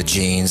 the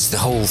jeans, the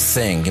whole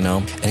thing, you know.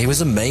 And he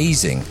was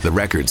amazing. The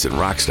Records and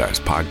Rockstars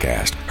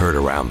podcast, heard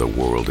around the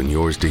world and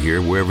yours to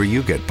hear wherever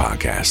you get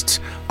podcasts.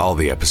 All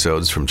the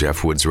episodes from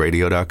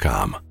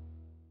JeffWoodsRadio.com.